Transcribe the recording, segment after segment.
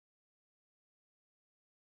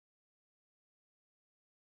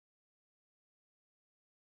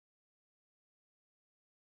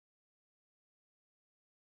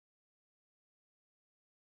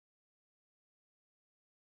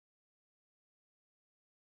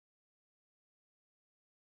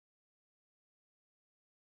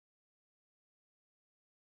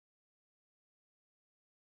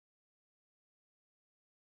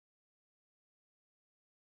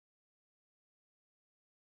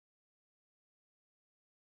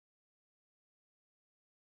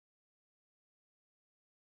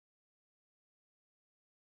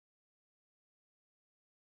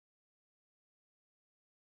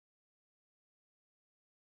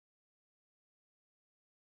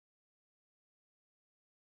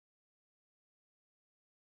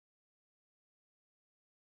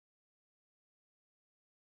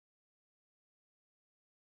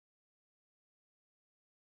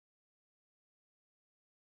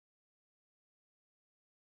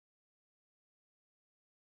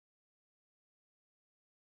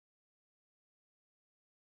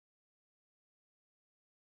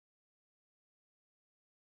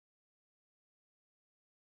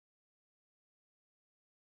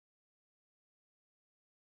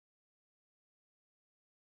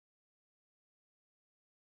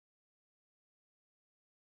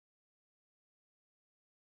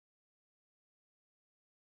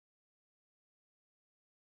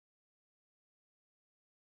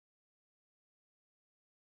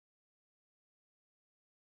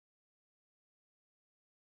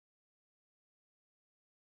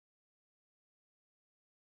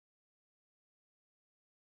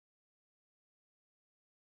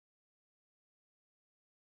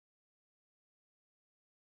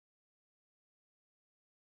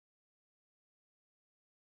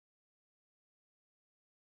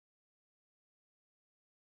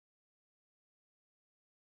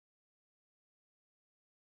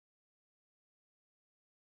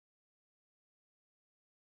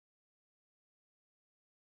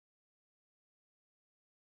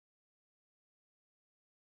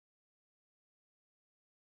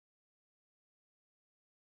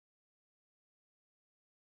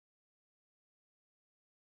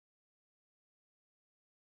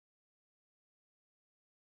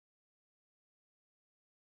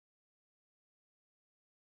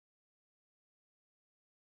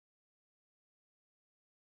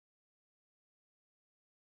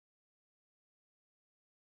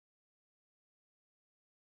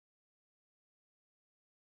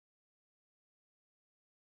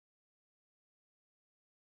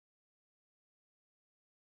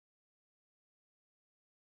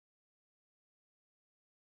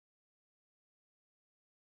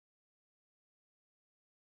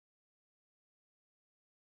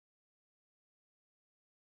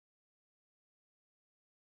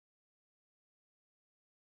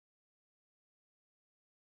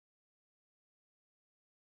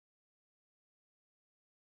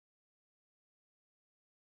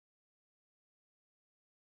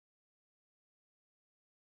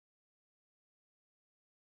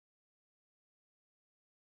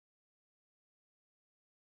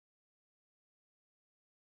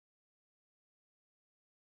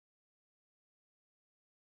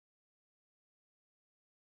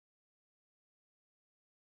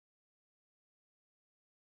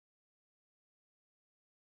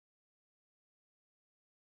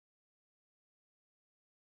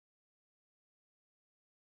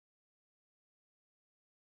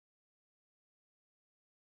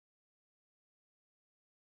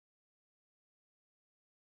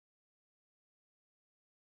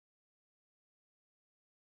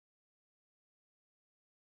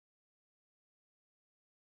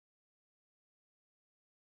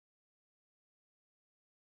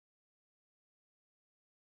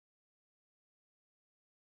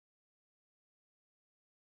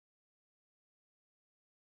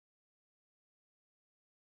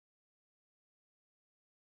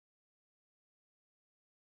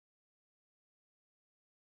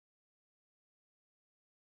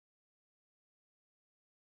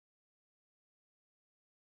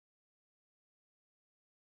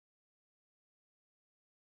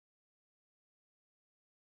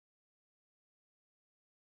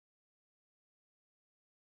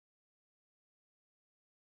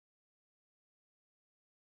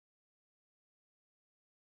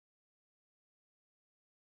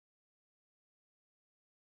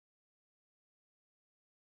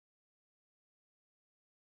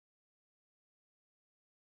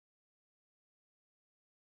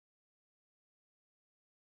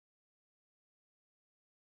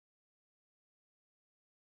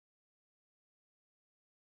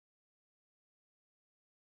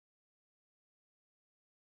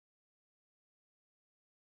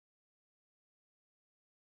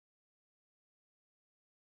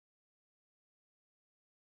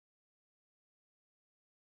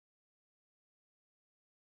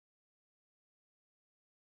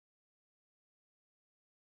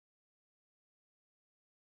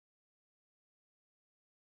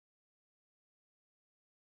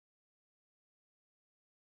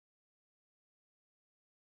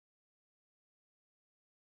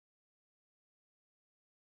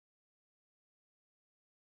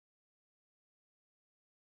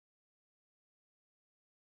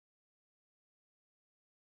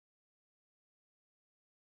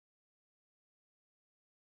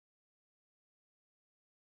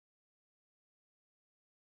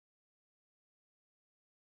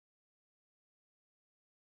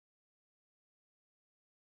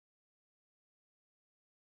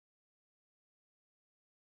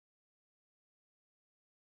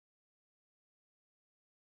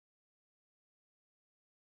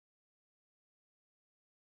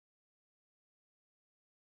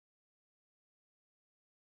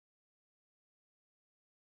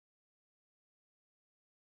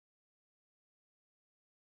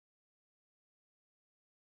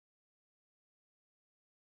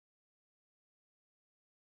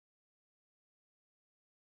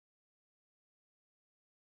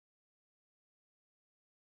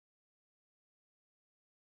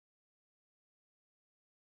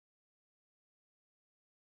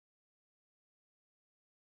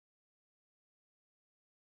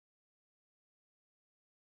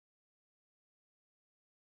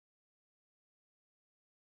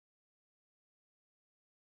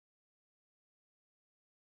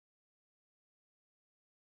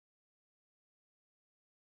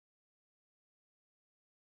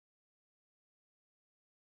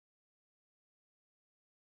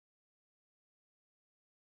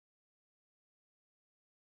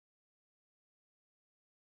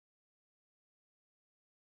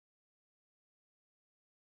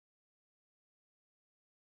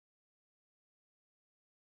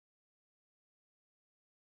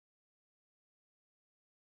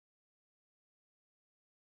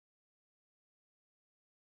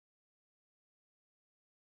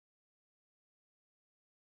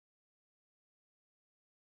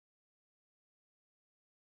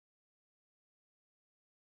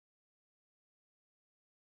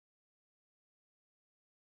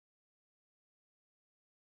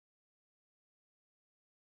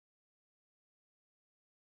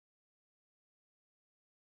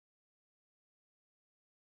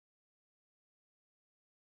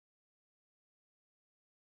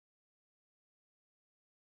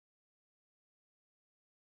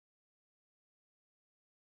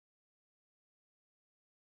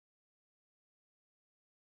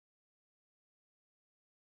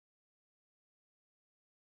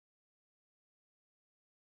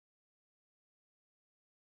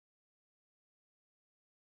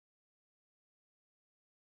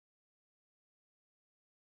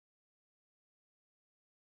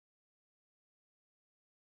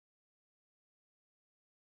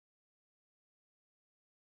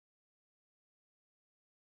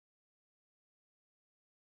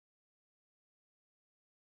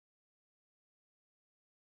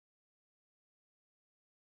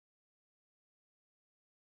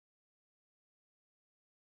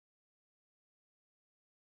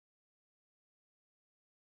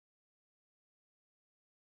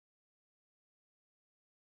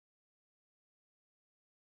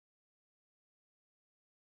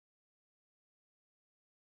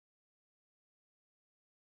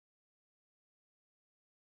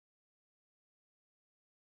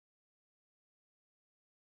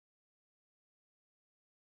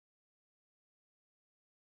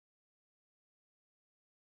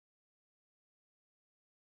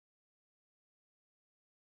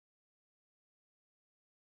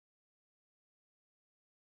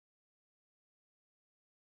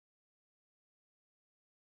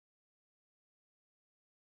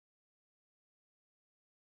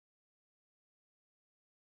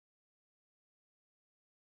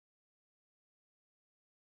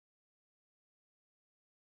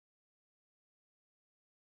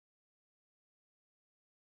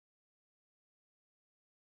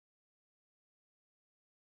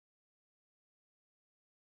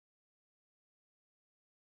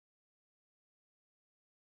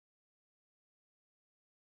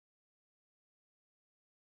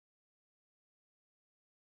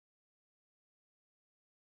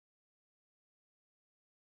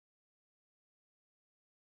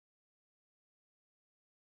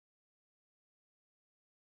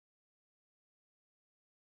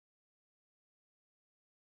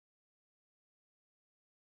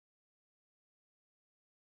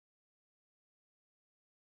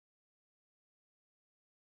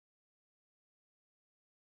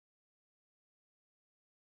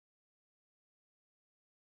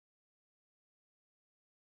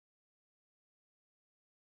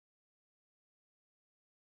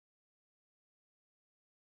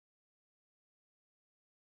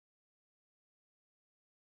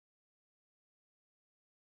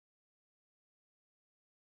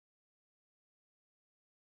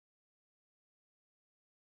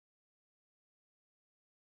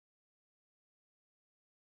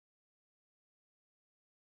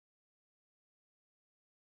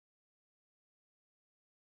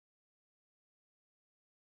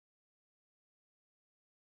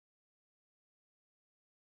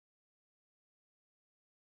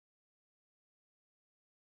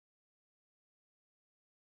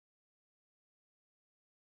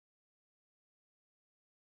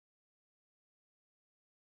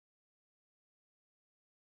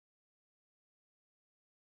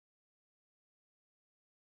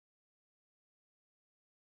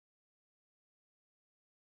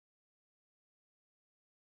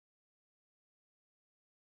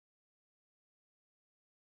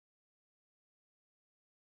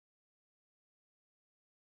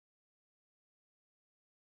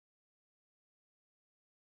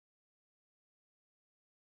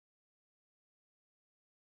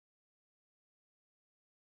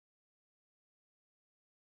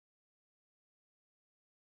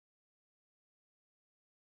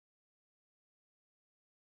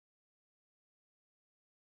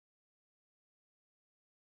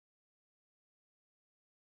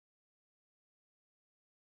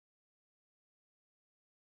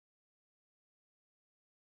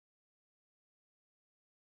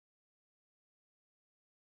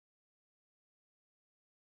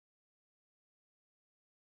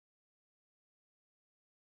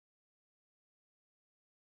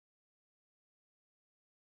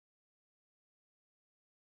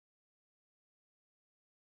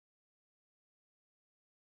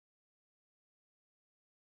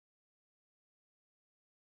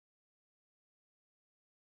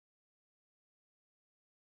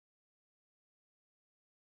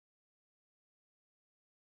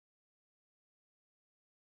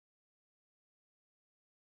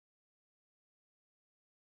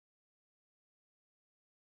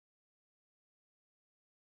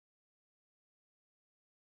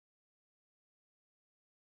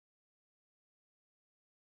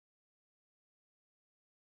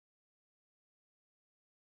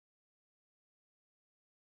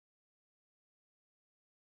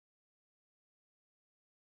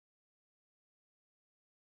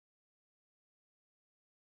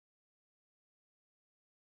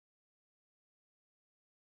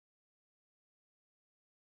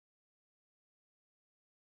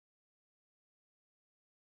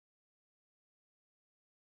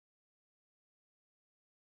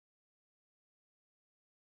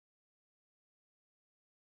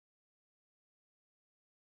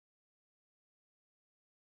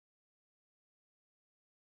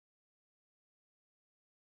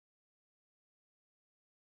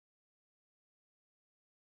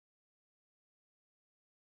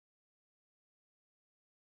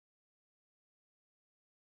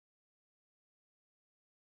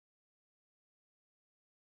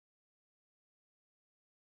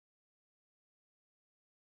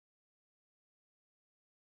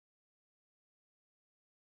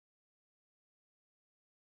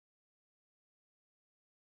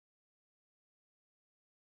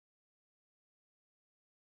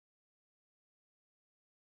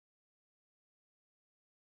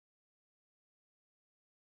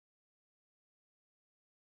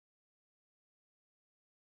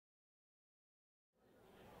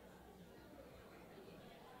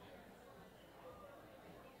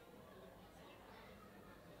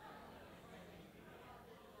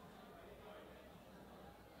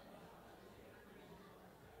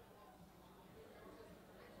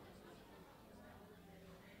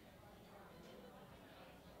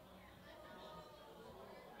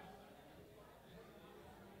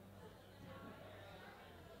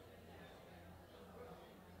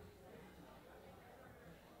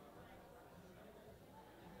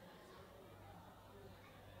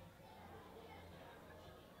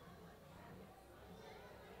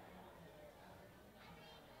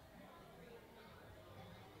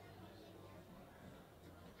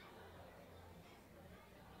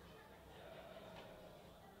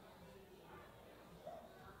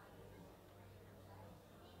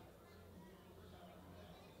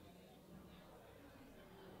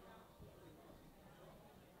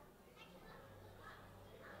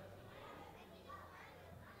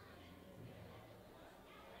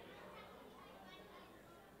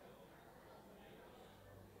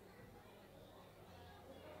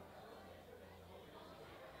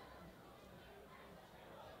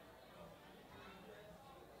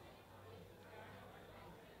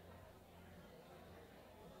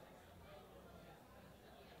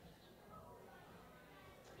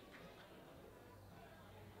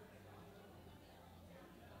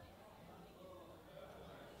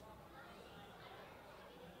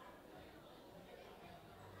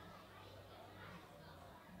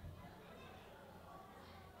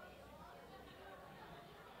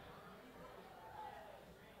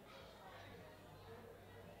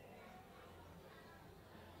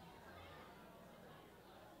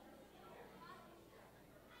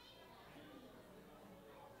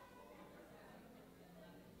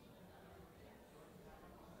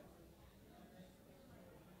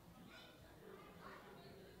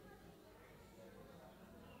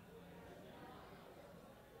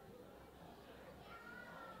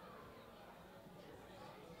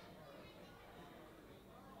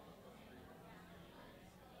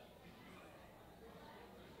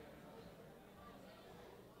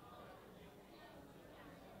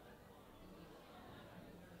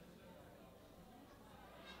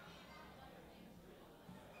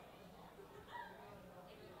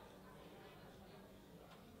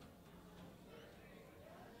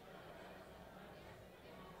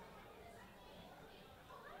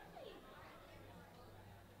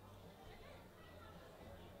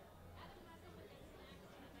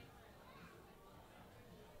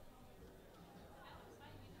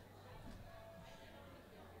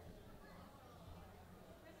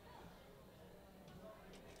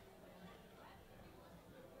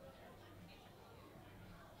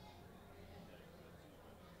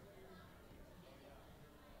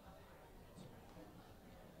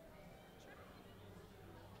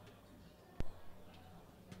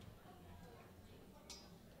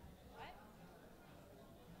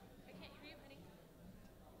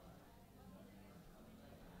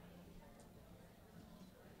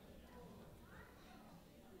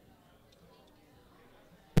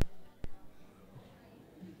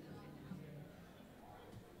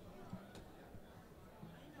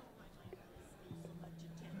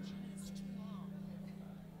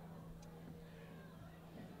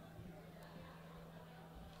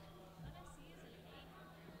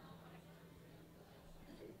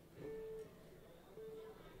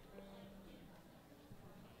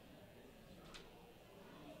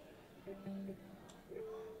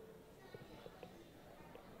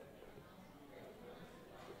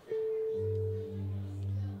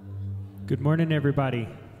Good morning, everybody.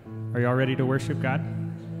 Are y'all ready to worship God?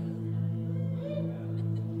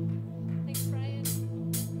 Thanks, Brian.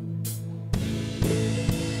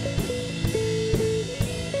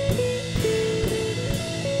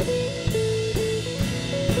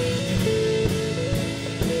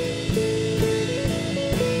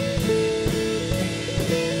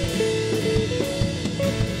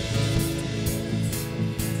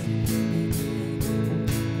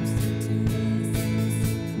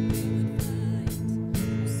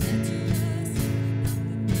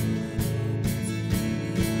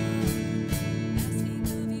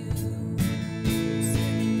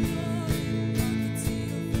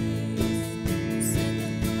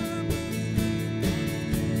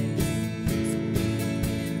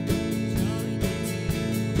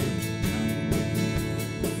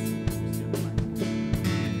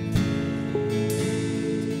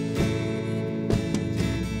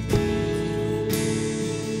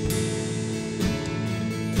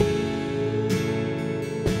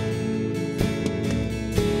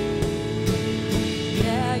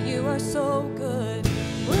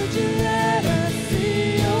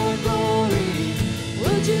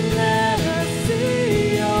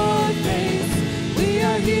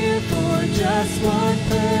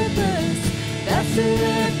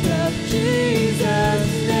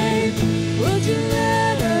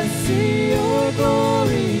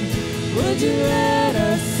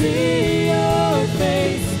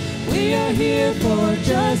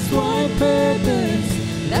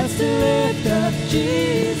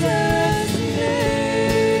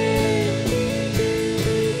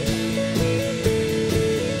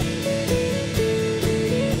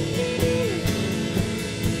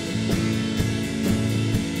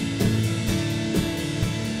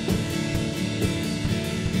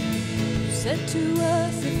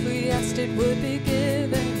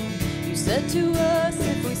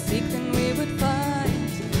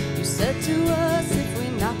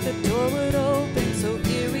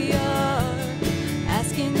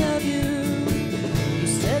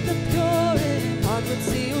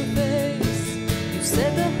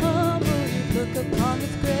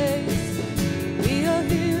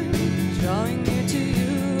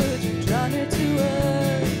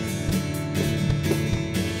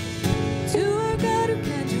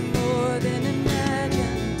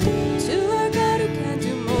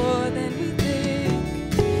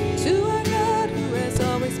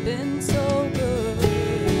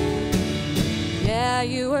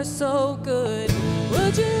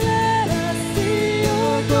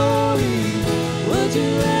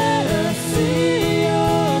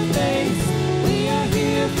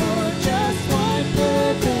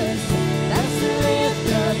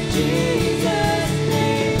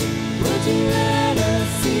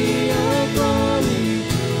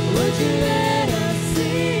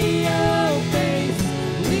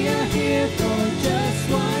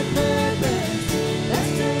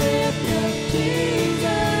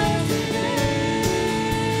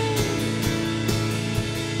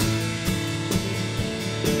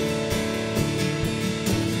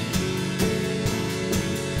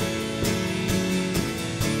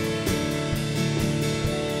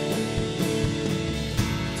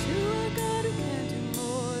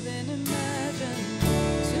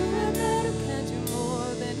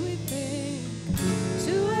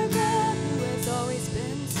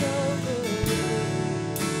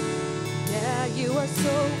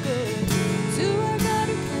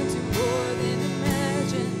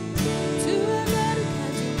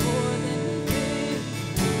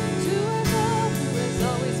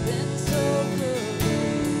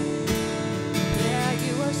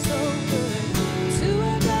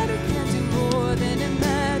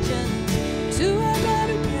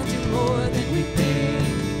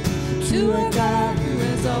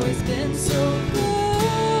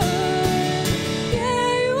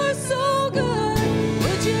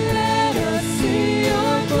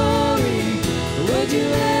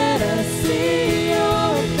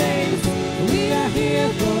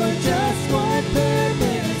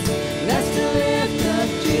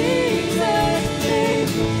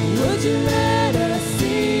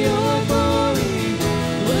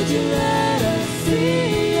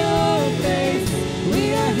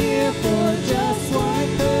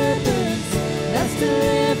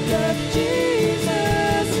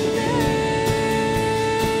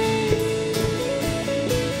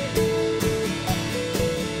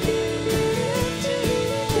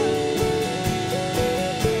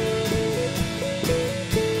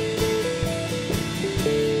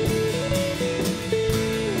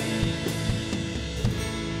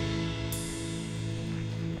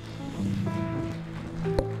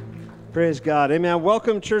 Praise God. Amen.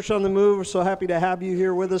 Welcome, Church on the Move. We're so happy to have you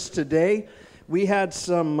here with us today. We had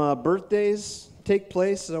some birthdays take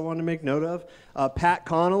place that I wanted to make note of. Pat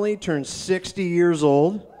Connolly turned 60 years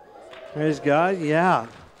old. Praise God. Yeah.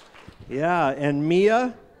 And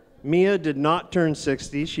Mia did not turn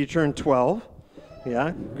 60. She turned 12.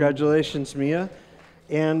 Yeah. Congratulations, Mia.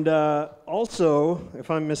 And also,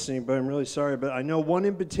 if I'm missing anybody, I'm really sorry, but I know one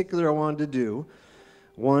in particular I wanted to do.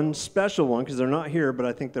 One special one, because they're not here, but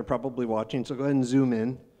I think they're probably watching, so go ahead and zoom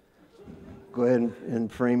in. Go ahead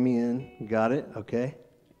and frame me in. Got it? Okay.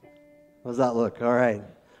 How's that look? All right.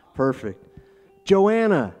 Perfect.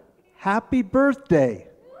 Joanna, happy birthday.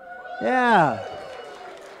 Yeah.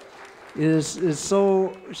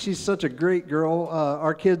 She's such a great girl.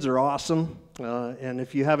 Our kids are awesome. And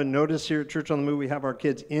if you haven't noticed, here at Church on the Move, we have our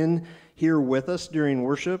kids in here with us during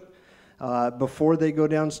worship. Before they go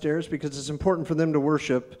downstairs, because it's important for them to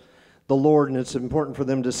worship the Lord, and it's important for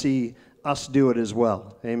them to see us do it as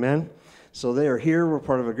well. Amen? So they are here. We're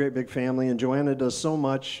part of a great big family, and Joanna does so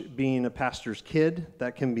much being a pastor's kid.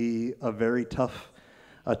 That can be a very tough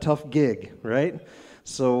gig, right?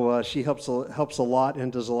 So she helps a lot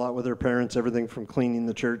and does a lot with her parents, everything from cleaning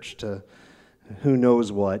the church to who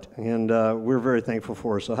knows what. And we're very thankful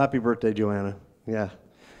for her. So happy birthday, Joanna. Yeah,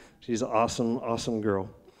 she's an awesome girl.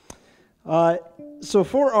 So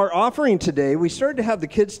for our offering today, we started to have the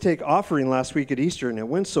kids take offering last week at Easter, and it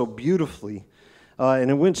went so beautifully,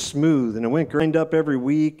 and it went smooth, and it went grind up every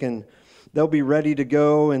week, and they'll be ready to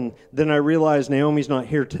go. And then I realized Naomi's not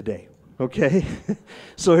here today, okay?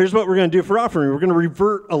 So here's what we're going to do for offering. We're going to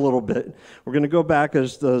revert a little bit. We're going to go back.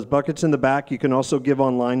 There's those buckets in the back. You can also give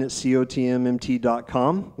online at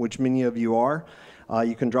cotmmt.com, which many of you are.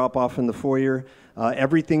 You can drop off in the foyer.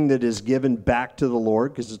 Everything that is given back to the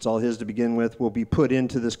Lord, because it's all His to begin with, will be put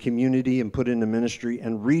into this community and put into ministry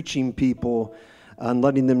and reaching people and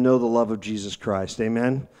letting them know the love of Jesus Christ.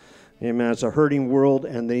 Amen? Amen. It's a hurting world,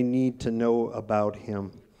 and they need to know about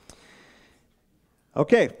Him.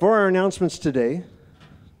 Okay, for our announcements today,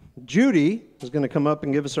 Judy is going to come up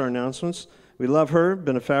and give us our announcements. We love her,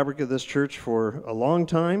 been a fabric of this church for a long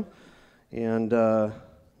time, and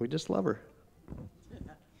we just love her.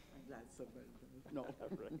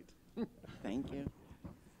 Thank you.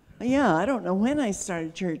 Yeah, I don't know when I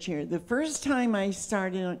started church here. The first time I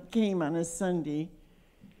came on a Sunday,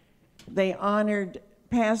 they honored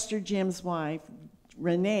Pastor Jim's wife,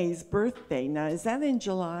 Renee's birthday. Now, is that in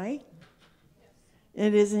July?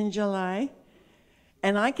 It is in July.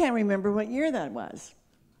 And I can't remember what year that was.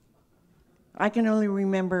 I can only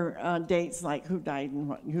remember dates like who died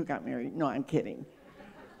and who got married. No, I'm kidding.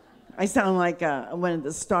 I sound like one of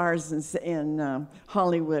the stars in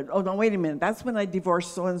Hollywood. Oh, no, wait a minute. That's when I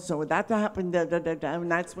divorced so-and-so. That happened, and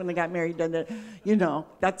that's when I got married. You know,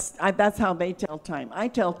 that's how they tell time. I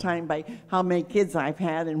tell time by how many kids I've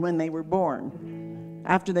had and when they were born.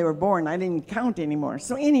 After they were born, I didn't count anymore.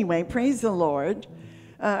 So anyway, praise the Lord.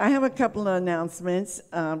 I have a couple of announcements.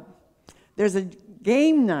 There's a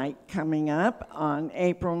game night coming up on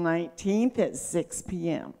April 19th at 6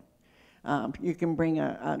 p.m. You can bring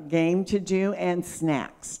a game to do and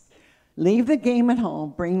snacks. Leave the game at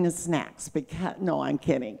home, bring the snacks. No, I'm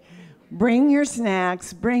kidding. Bring your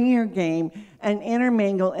snacks, bring your game, and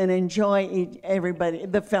intermingle and enjoy everybody,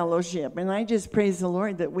 the fellowship. And I just praise the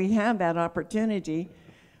Lord that we have that opportunity.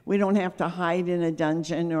 We don't have to hide in a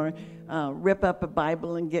dungeon or rip up a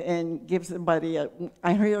Bible and give somebody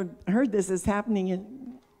I heard this is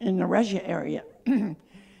happening in the Russia area.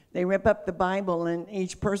 They rip up the Bible, and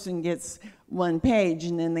each person gets one page,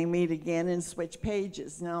 and then they meet again and switch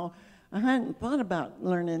pages. Now, I hadn't thought about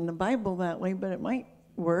learning the Bible that way, but it might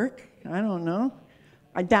work. I don't know.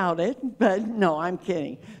 I doubt it, but no, I'm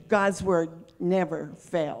kidding. God's Word never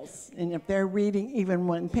fails, and if they're reading even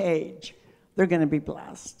one page, they're going to be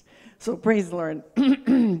blessed. So praise the Lord.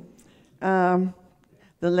 The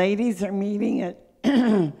ladies are meeting at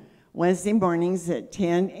Wednesday mornings at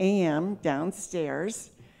 10 a.m. downstairs.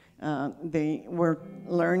 They were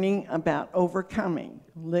learning about overcoming,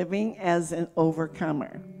 living as an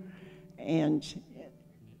overcomer. And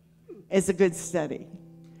it's a good study.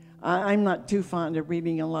 I'm not too fond of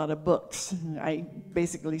reading a lot of books. I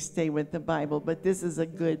basically stay with the Bible, but this is a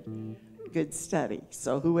good study.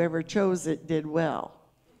 So whoever chose it did well.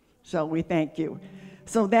 So we thank you.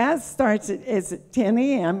 So that starts at 10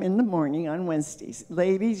 a.m. in the morning on Wednesdays.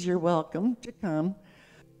 Ladies, you're welcome to come.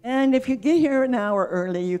 And if you get here an hour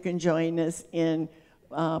early, you can join us in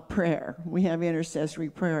prayer. We have intercessory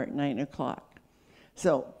prayer at 9 o'clock.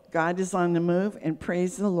 So God is on the move, and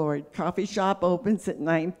praise the Lord. Coffee shop opens at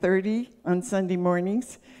 9:30 on Sunday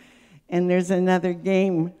mornings. And there's another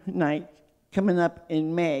game night coming up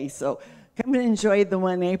in May. So come and enjoy the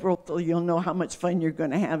one in April so you'll know how much fun you're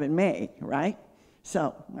going to have in May, right?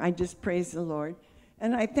 So I just praise the Lord.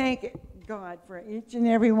 And I thank God for each and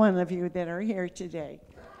every one of you that are here today.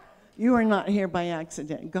 You are not here by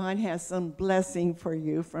accident. God has some blessing for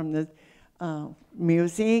you from the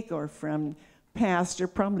music or from Pastor,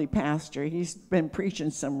 probably Pastor. He's been preaching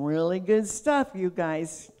some really good stuff, you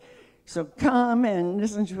guys. So come and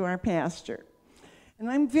listen to our pastor. And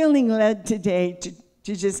I'm feeling led today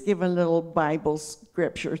to just give a little Bible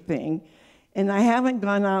scripture thing. And I haven't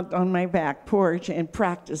gone out on my back porch and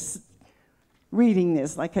practiced reading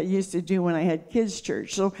this like I used to do when I had kids'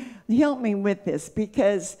 church. So help me with this,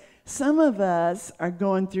 because some of us are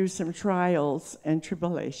going through some trials and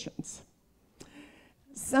tribulations.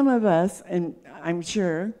 Some of us, and I'm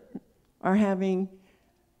sure, are having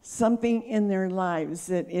something in their lives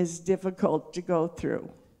that is difficult to go through.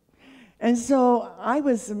 And so I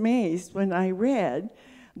was amazed when I read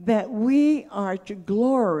that we are to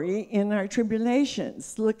glory in our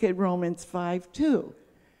tribulations. Look at Romans 5:2.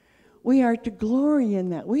 We are to glory in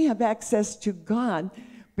that. We have access to God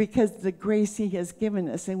because of the grace he has given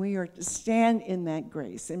us, and we are to stand in that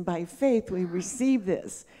grace. And by faith, we receive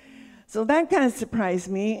this. So that kind of surprised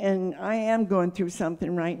me, and I am going through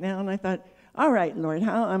something right now, and I thought, all right, Lord,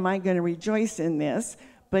 how am I going to rejoice in this?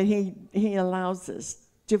 But he allows us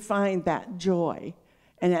to find that joy.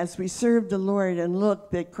 And as we serve the Lord and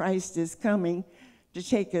look that Christ is coming to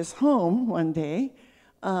take us home one day,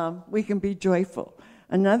 we can be joyful.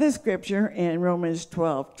 Another scripture in Romans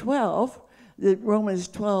 12:12, Romans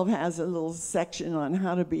 12 has a little section on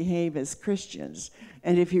how to behave as Christians.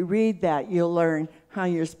 And if you read that, you'll learn how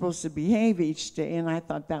you're supposed to behave each day, and I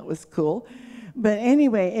thought that was cool. But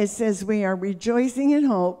anyway, it says we are rejoicing in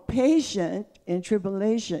hope, patient in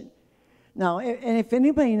tribulation. Now, and if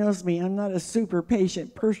anybody knows me, I'm not a super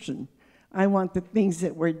patient person. I want the things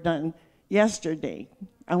that were done yesterday.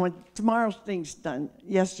 I want tomorrow's things done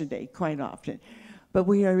yesterday quite often. But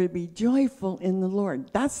we are to be joyful in the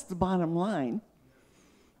Lord. That's the bottom line.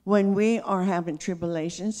 When we are having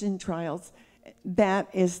tribulations and trials, that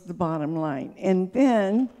is the bottom line. And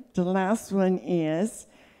then the last one is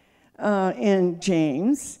in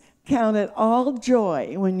James, count it all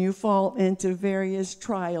joy when you fall into various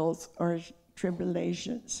trials or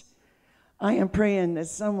tribulations. I am praying that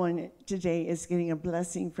someone today is getting a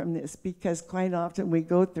blessing from this, because quite often we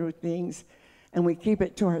go through things and we keep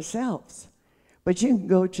it to ourselves. But you can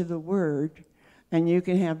go to the Word and you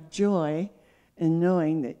can have joy in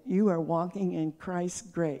knowing that you are walking in Christ's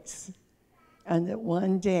grace and that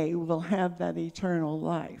one day we'll have that eternal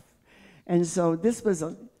life. And so this was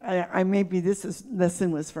this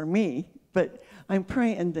lesson was for me, but I'm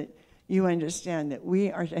praying that you understand that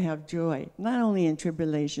we are to have joy, not only in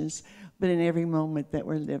tribulations, but in every moment that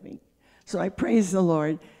we're living. So I praise the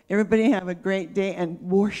Lord. Everybody have a great day and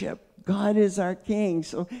worship. God is our King,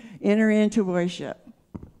 so enter into worship.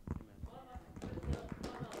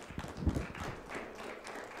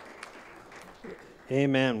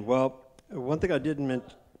 Amen. Well, one thing I didn't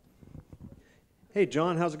mention. Hey,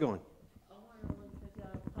 John, how's it going?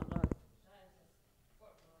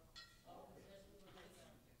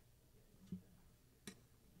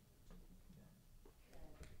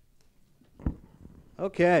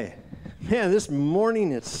 Okay. Man, this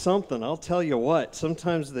morning it's something. I'll tell you what.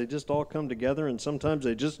 Sometimes they just all come together and sometimes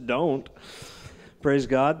they just don't. Praise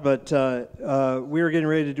God. But we were getting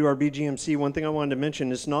ready to do our BGMC. One thing I wanted to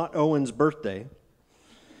mention, it's not Owen's birthday,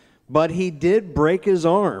 but he did break his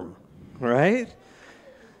arm, right?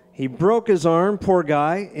 He broke his arm, poor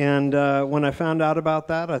guy. And when I found out about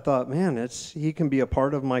that, I thought, man, he can be a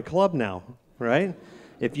part of my club now, right?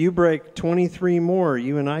 If you break 23 more,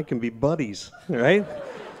 you and I can be buddies, right?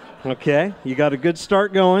 Okay, you got a good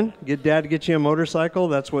start going. Get Dad to get you a motorcycle.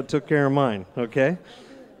 That's what took care of mine, okay?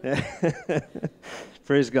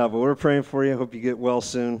 Praise God, but we're praying for you. I hope you get well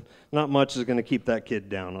soon. Not much is going to keep that kid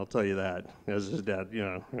down, I'll tell you that, as his dad,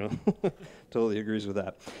 totally agrees with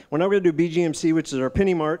that. We're now going to do BGMC, which is our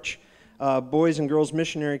Penny March, Boys and Girls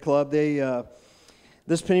Missionary Club.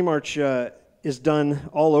 This Penny March is done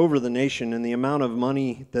all over the nation, and the amount of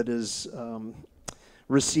money that is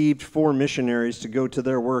received for missionaries to go to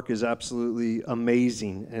their work is absolutely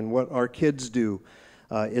amazing. And what our kids do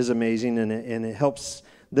is amazing, and it helps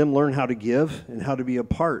them learn how to give and how to be a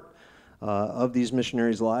part of these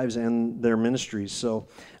missionaries' lives and their ministries. So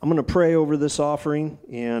I'm going to pray over this offering,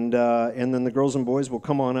 and then the girls and boys will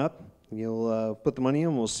come on up. You'll put the money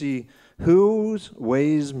in. We'll see whose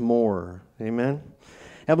weighs more. Amen.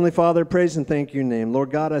 Heavenly Father, praise and thank your name.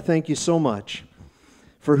 Lord God, I thank you so much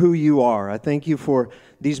for who you are. I thank you for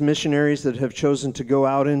these missionaries that have chosen to go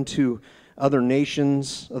out into other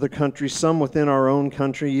nations, other countries, some within our own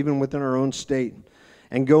country, even within our own state,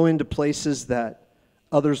 and go into places that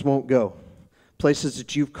others won't go, places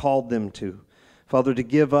that you've called them to. Father, to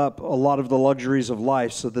give up a lot of the luxuries of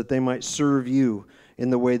life so that they might serve you in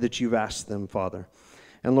the way that you've asked them, Father.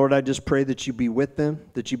 And Lord, I just pray that you be with them,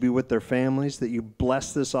 that you be with their families, that you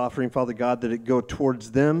bless this offering, Father God, that it go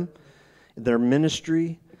towards them, their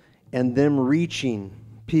ministry, and them reaching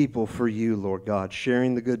people for you, Lord God,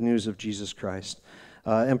 sharing the good news of Jesus Christ.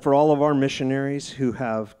 And for all of our missionaries who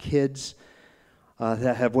have kids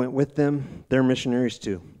that have went with them, they're missionaries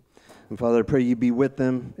too. And Father, I pray you be with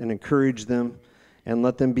them and encourage them and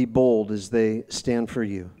let them be bold as they stand for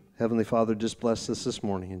you. Heavenly Father, just bless this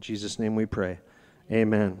morning. In Jesus' name we pray.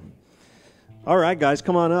 Amen. All right, guys,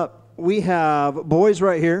 come on up. We have boys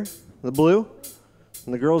right here, the blue,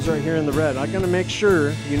 and the girls right here in the red. I'm going to make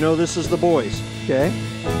sure you know this is the boys, okay?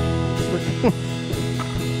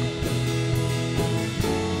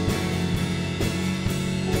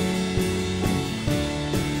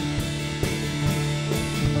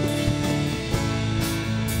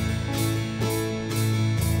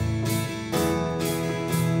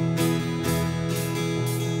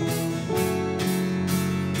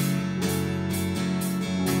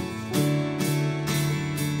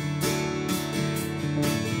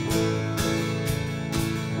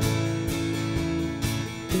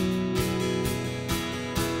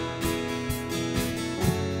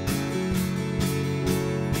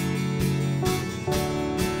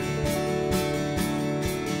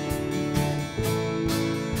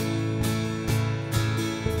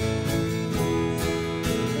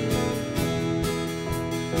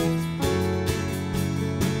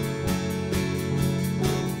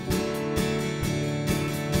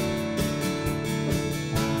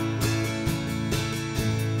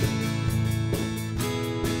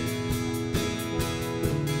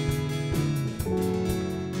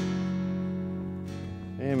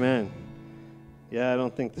 Amen. Yeah, I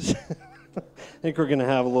don't think this... I think we're going to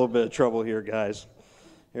have a little bit of trouble here, guys.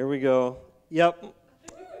 Here we go. Yep.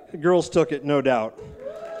 The girls took it, no doubt.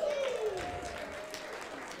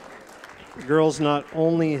 The girls not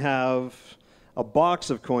only have a box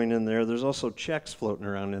of coin in there, there's also checks floating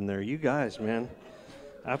around in there. You guys, man.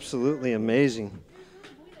 Absolutely amazing.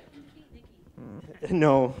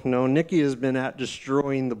 No, Nikki has been at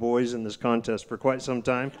destroying the boys in this contest for quite some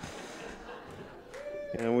time.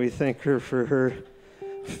 And we thank her for her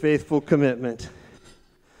faithful commitment.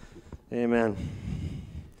 Amen.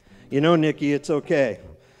 You know, Nikki, it's okay.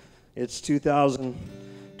 It's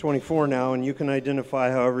 2024 now, and you can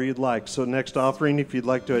identify however you'd like. So next offering, if you'd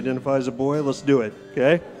like to identify as a boy, let's do it,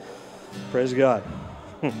 okay? Praise God.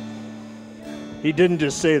 He didn't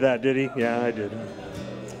just say that, did he? Yeah, I did.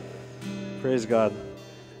 Praise God.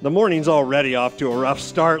 The morning's already off to a rough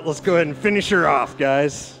start. Let's go ahead and finish her off,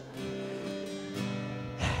 guys.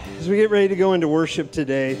 As we get ready to go into worship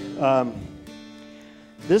today,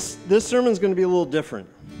 this sermon's going to be a little different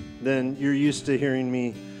than you're used to hearing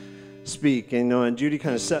me speak. And Judy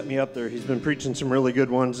kind of set me up there. He's been preaching some really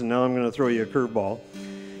good ones, and now I'm going to throw you a curveball.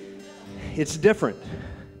 It's different.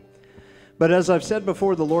 But as I've said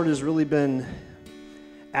before, the Lord has really been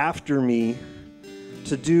after me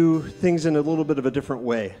to do things in a little bit of a different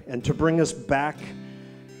way and to bring us back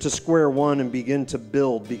to square one and begin to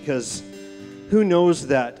build, because who knows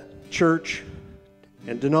that church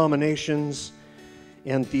and denominations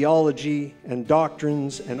and theology and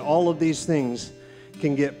doctrines and all of these things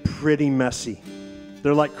can get pretty messy.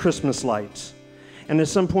 They're like Christmas lights. And at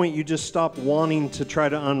some point you just stop wanting to try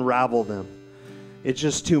to unravel them. It's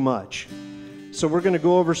just too much. So we're going to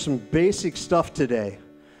go over some basic stuff today,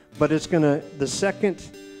 but the second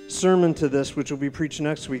sermon to this, which will be preached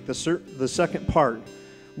next week, the second part,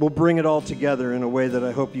 we'll bring it all together in a way that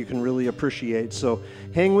I hope you can really appreciate. So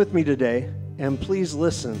hang with me today, and please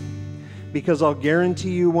listen, because I'll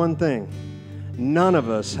guarantee you one thing. None of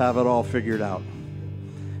us have it all figured out.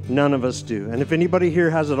 None of us do. And if anybody here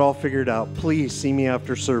has it all figured out, please see me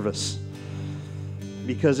after service,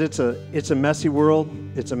 because it's a messy world.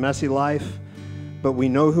 It's a messy life, but we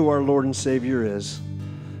know who our Lord and Savior is.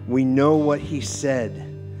 We know what He said,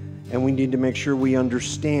 and we need to make sure we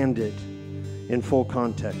understand it in full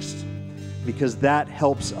context, because that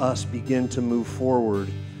helps us begin to move forward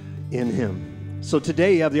in Him. So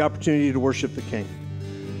today you have the opportunity to worship the King.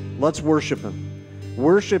 Let's worship Him.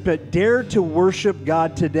 Worship it. Dare to worship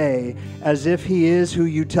God today as if He is who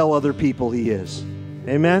you tell other people He is.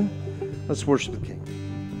 Amen? Let's worship the King.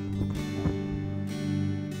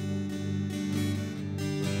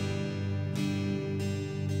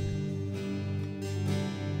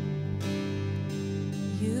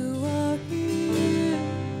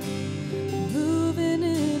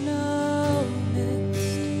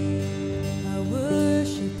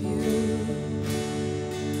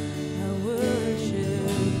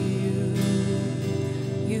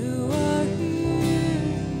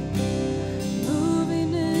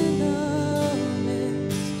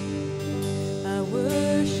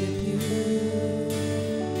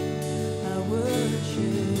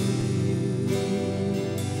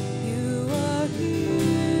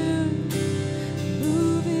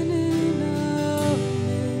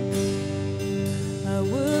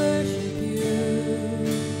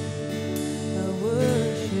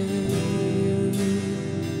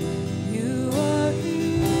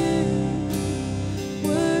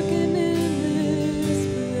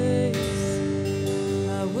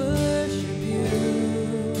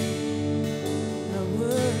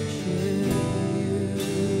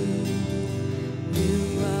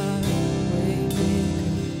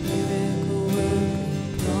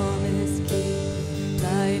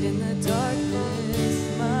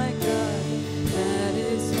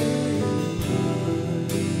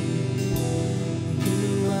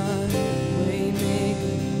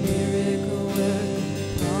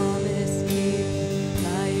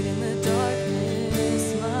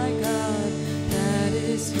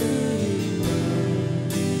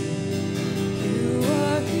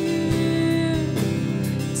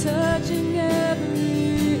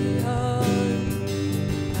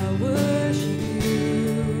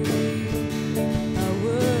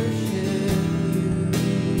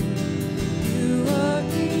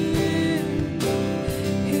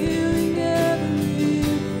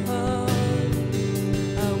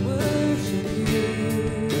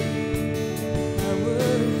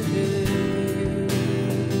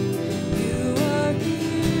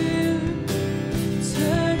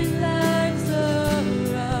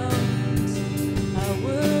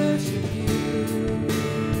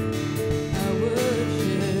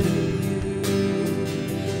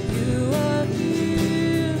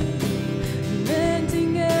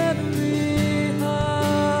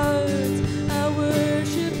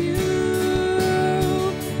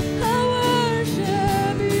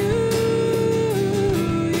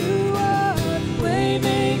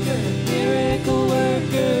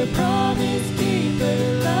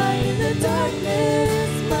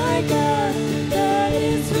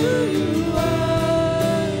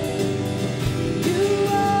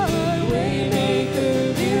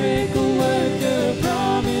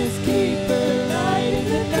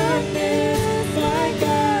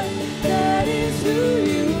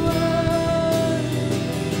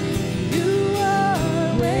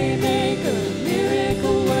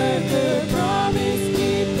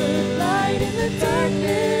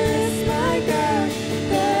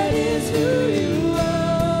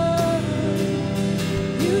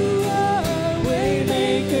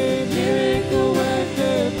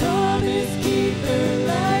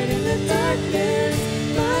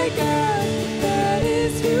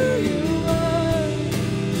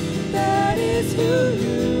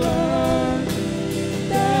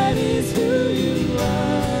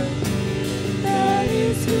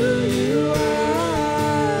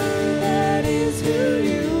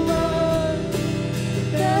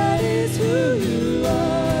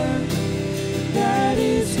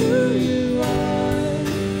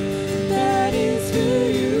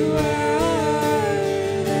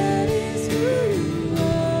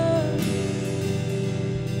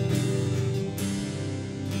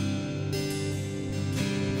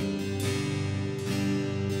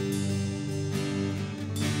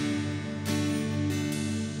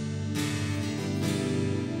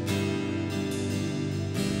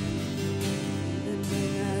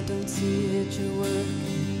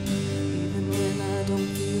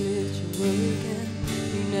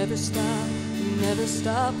 never stop, you never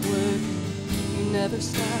stop working. You never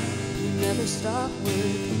stop, you never stop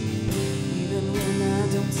working. Even when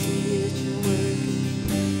I don't see it, you're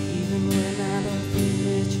working. Even when I don't feel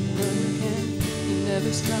it, you're working. You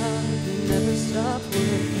never stop, you never stop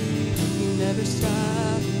working. You never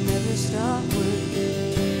stop, you never stop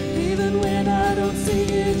working. Even when I don't see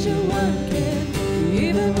it, you're working.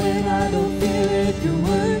 Even when I don't feel it, you're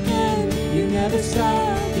working. You never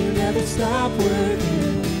stop, you never stop working.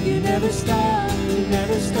 You never stop, you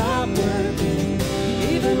never stop working.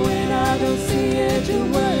 Even when I don't see it, you're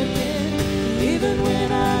working. Even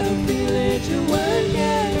when I don't feel it, you're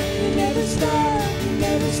working. You never stop, you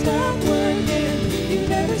never stop working. You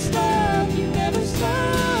never stop, you never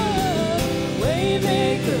stop.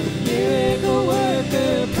 Waymaker, miracle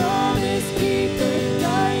worker, promise keeper,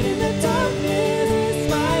 light in the darkness,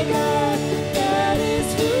 my God, that is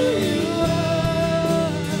who you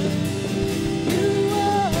are. You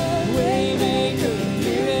are waymaker,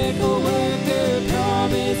 miracle worker,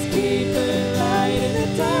 promise keeper, light in the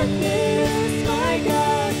darkness, my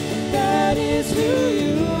God, that is who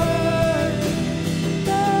you are.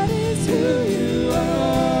 That is who you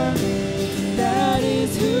are. That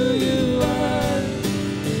is who you are.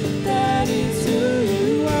 That is who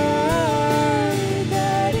you are.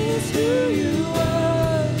 That is who you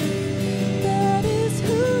are. That is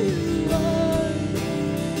who you are.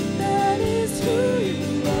 That is who you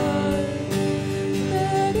are.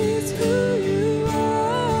 That is who you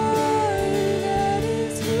are. That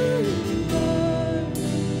is who you are.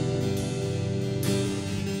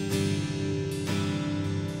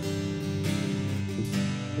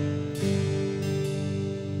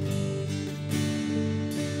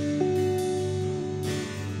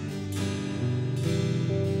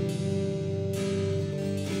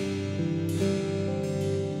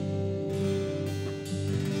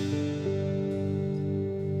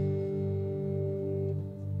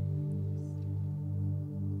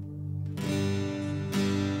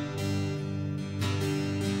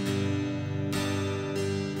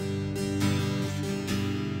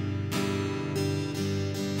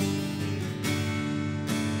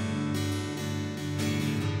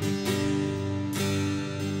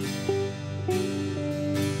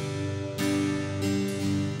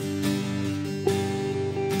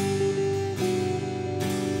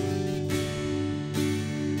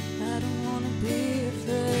 I don't wanna be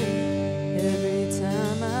afraid every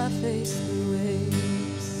time I face the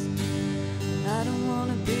waves. I don't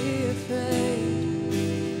wanna be afraid.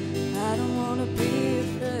 I don't wanna be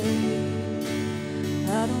afraid.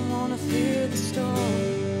 I don't wanna fear the storm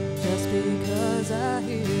just because I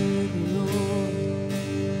hear the Lord.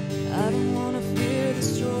 I don't wanna fear the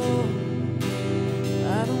storm.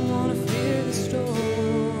 I don't wanna fear the storm.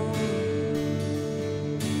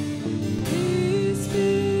 Peace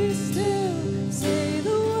be still, say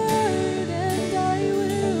the word and I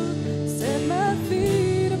will set my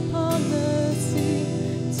feet upon the sea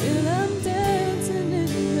till I'm dancing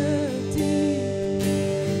in the deep.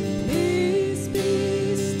 Peace be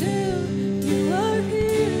still, you are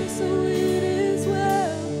here, so it is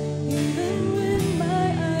well. Even when my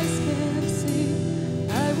eyes can't see,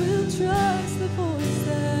 I will trust the voice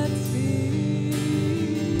that speaks.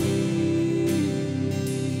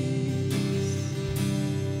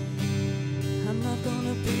 I'm not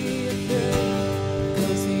gonna be afraid,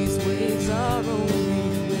 'cause these waves are only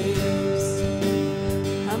waves.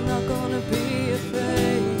 I'm not gonna be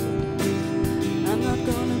afraid. I'm not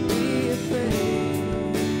gonna be afraid.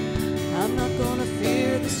 I'm not gonna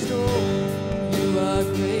fear the storm. You are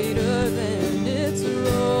greater than its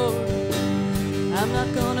roar. I'm not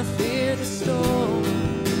gonna fear the storm.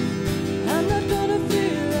 I'm not gonna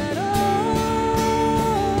fear at all.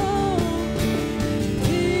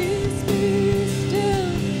 Peace be still,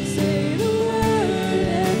 say the word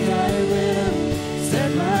and I will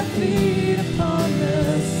set my feet upon the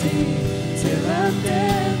sea till I'm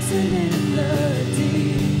dancing in the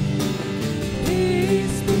deep.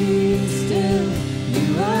 Peace be still, you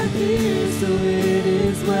are here, so it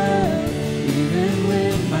is well. Even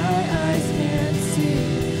when my eyes can't see,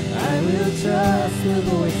 I will trust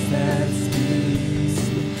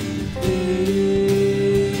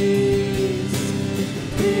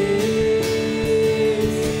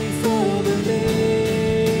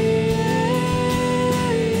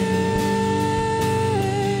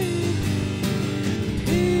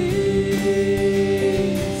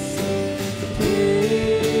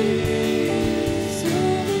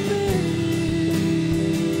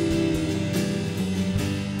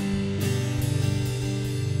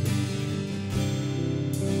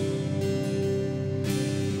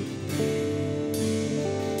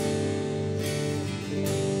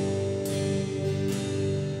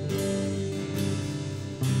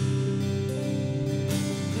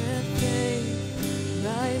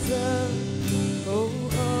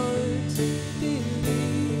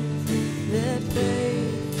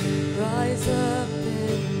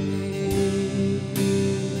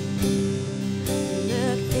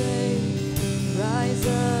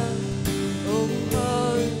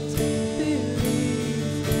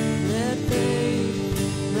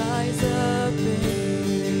rise up in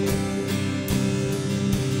me.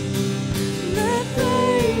 Let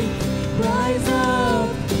faith rise up,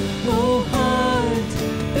 oh heart,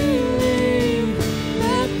 believe.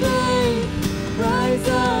 Let faith rise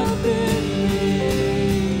up in me.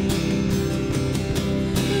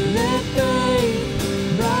 Let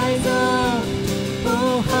faith rise up,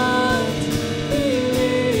 oh heart,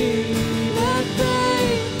 believe. Let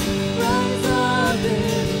faith rise up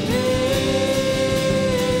in me.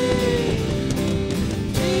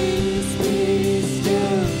 Peace be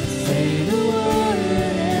still, say the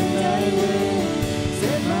word and I will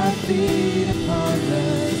set my feet upon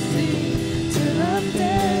the sea till I'm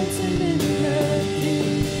dancing in the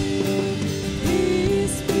deep.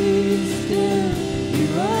 Peace be still, you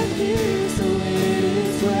are here, so it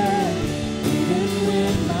is well. Even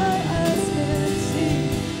when my eyes can't see,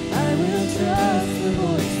 I will trust the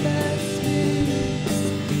voice that speaks.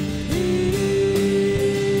 Peace,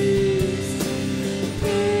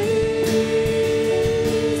 peace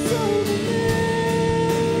over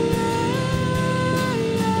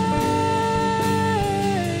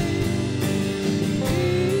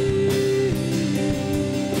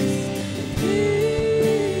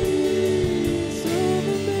peace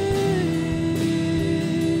over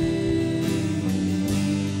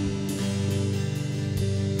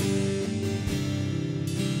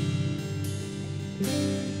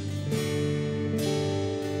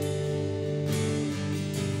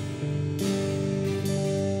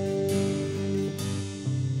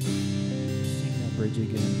Sing that bridge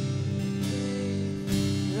again.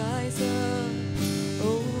 Rise up,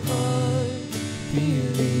 oh heart,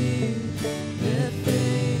 believe. Let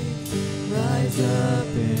faith rise up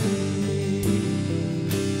in me.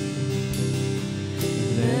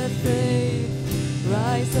 Let faith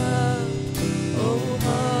rise up, oh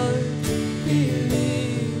heart,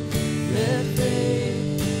 believe. Let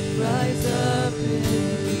faith rise up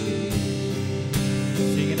in me.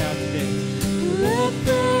 Sing it out today. Let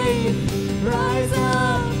faith rise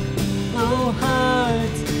up, oh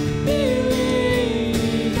heart,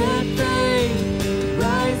 believe. Let faith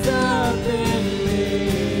rise up in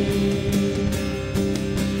me.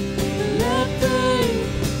 Let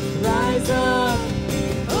faith rise up,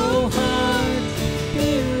 oh heart,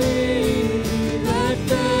 believe. Let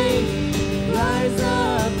faith rise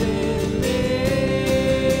up in me.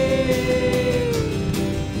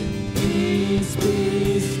 Peace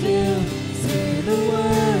be still, say the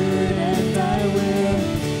word and I will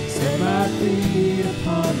set my feet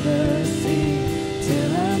upon the sea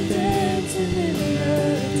till I'm dancing in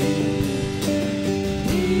the deep.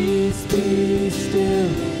 Peace be still,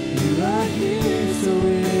 you are here, so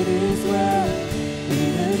it is well.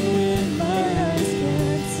 Even when my eyes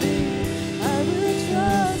can't see, I will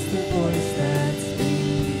trust the voice that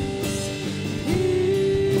speaks. Peace,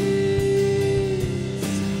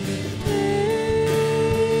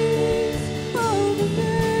 peace over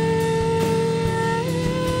me.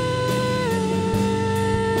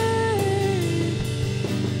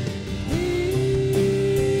 Peace,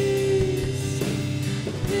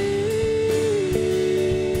 peace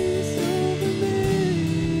over me.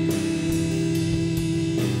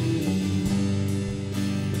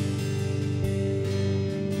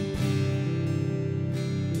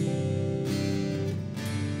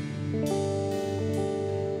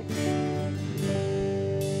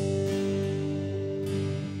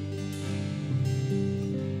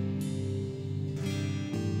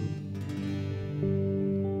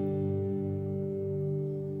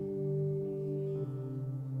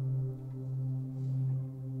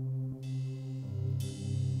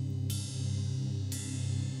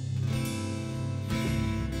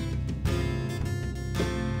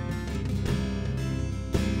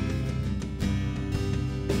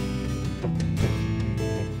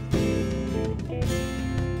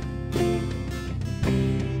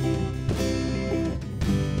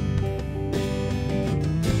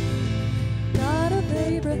 God of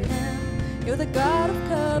Abraham, you're the God of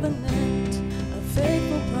covenant, of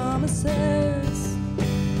faithful promises.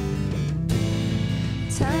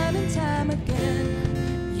 Time and time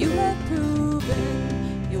again, you have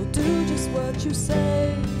proven you'll do just what you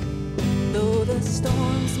say. Though the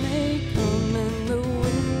storms may come and the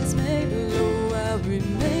winds may blow, I'll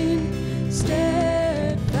remain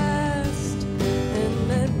steadfast and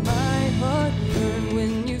let my heart learn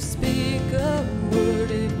when you speak a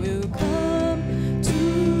word, it will come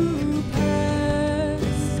to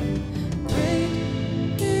pass. Great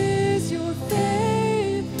is your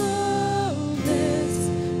faithfulness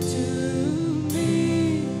to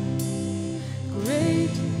me.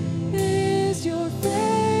 Great is your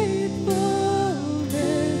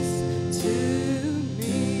faithfulness to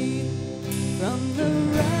me.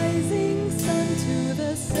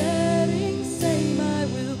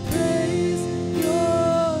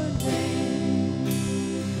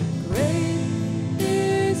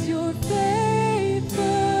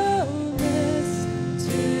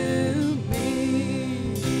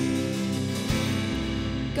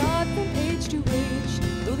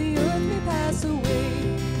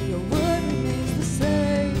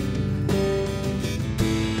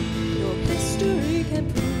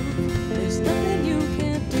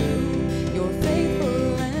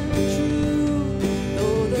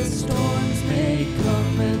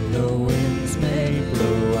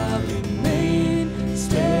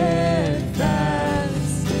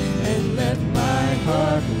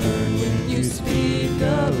 learn when you speak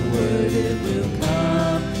a word, it will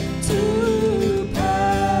come to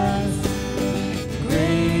pass.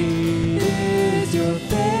 Great is your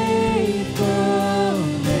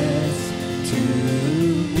faithfulness to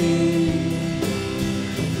me.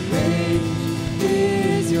 Great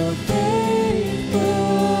is your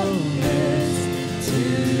faithfulness to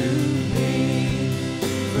me.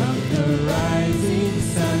 From the rising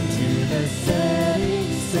sun to the setting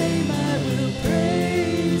same, I will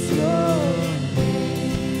praise your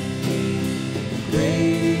name.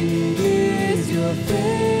 Great is your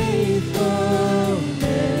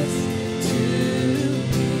faithfulness to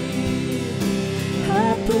me.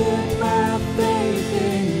 I put my faith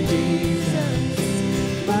in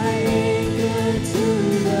Jesus, my anchor to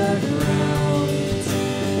the ground,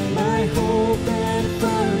 my hope and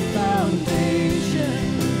firm foundation.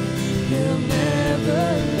 He'll never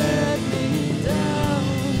let me down.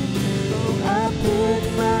 Oh, I put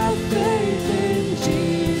my faith in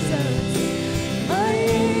Jesus, my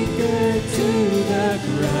anchor to the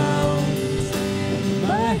ground,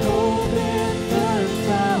 my hope and firm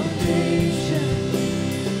foundation.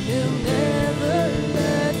 He'll never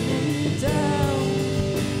let me down.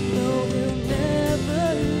 No, he'll never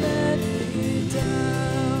let me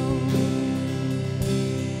down.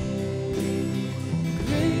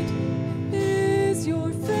 Great is your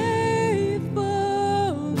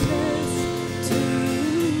faithfulness to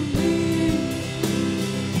me.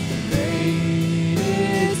 Great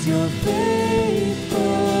is your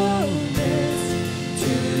faithfulness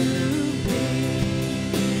to me.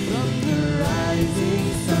 From the rising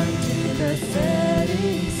sun to the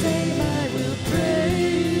setting same, I will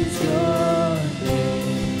praise your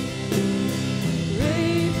name.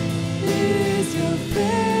 Great is your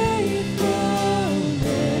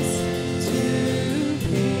faithfulness to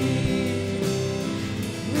me.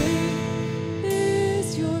 Great is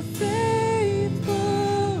your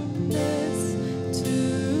faithfulness to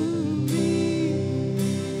me.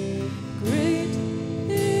 Great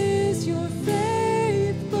is your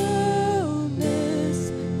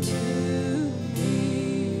faithfulness to me.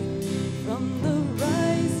 From the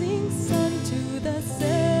rising sun to the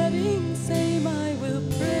setting same, I will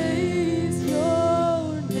praise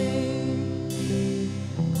your name.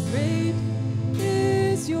 Great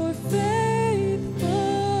is your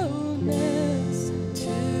faithfulness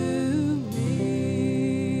to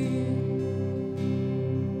me.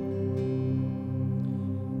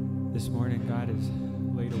 This morning, God has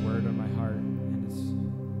laid a word on my heart, and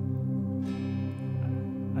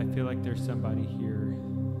I feel like there's somebody here,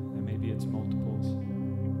 and maybe it's multiples,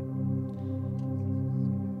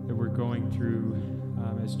 that we're going through,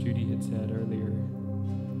 as Judy had said earlier,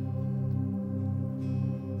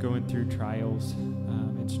 going through trials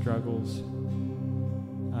and struggles.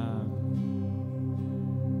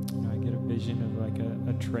 I get a vision of like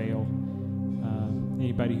a trail.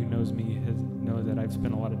 Anybody who knows me knows that I've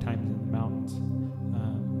spent a lot of time in the mountains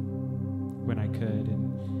when I could,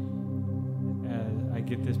 and I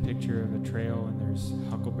get this picture of a trail, and there's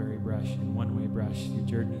huckleberry brush and one-way brush. You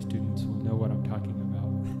journey students will know what I'm talking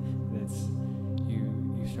about. That's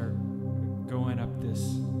you start going up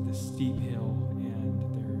this steep hill, and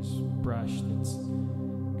there's brush that's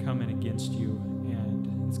coming against you, and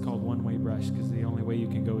it's called one-way brush because the only way you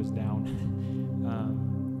can go is down.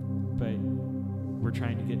 But we're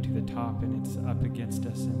trying to get to the top, and it's up against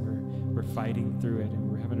us, and we're fighting through it,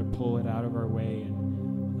 and we're having to pull it out of our way,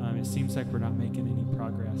 and it seems like we're not making any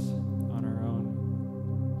progress on our own.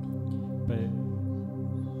 But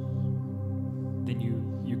then you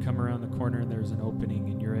come around the corner, and there's an opening,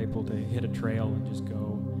 and you're able to hit a trail and just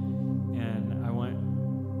go. And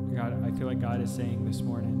I feel like God is saying this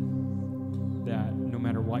morning that no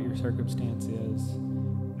matter what your circumstance is,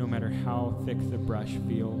 no matter how thick the brush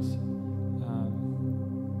feels,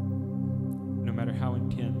 no matter how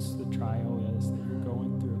intense the trial is that you're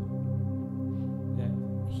going through, that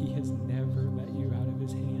He has never let you out of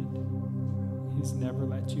His hand. He's never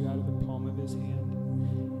let you out of the palm of His hand.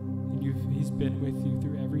 And He's been with you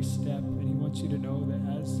through every step, and He wants you to know that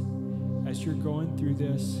as you're going through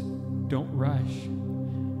this, don't rush,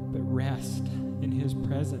 but rest in His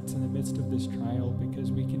presence in the midst of this trial, because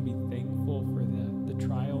we can be thankful for the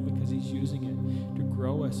trial, because He's using it to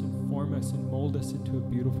grow us and form us and mold us into a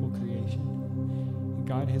beautiful creation. And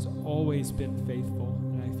God has always been faithful,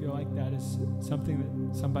 and I feel like that is something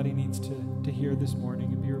that somebody needs to hear this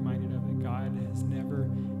morning and be reminded of, that God has never,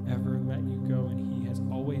 ever let you go, and He has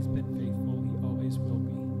always been faithful. He always will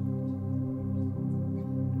be.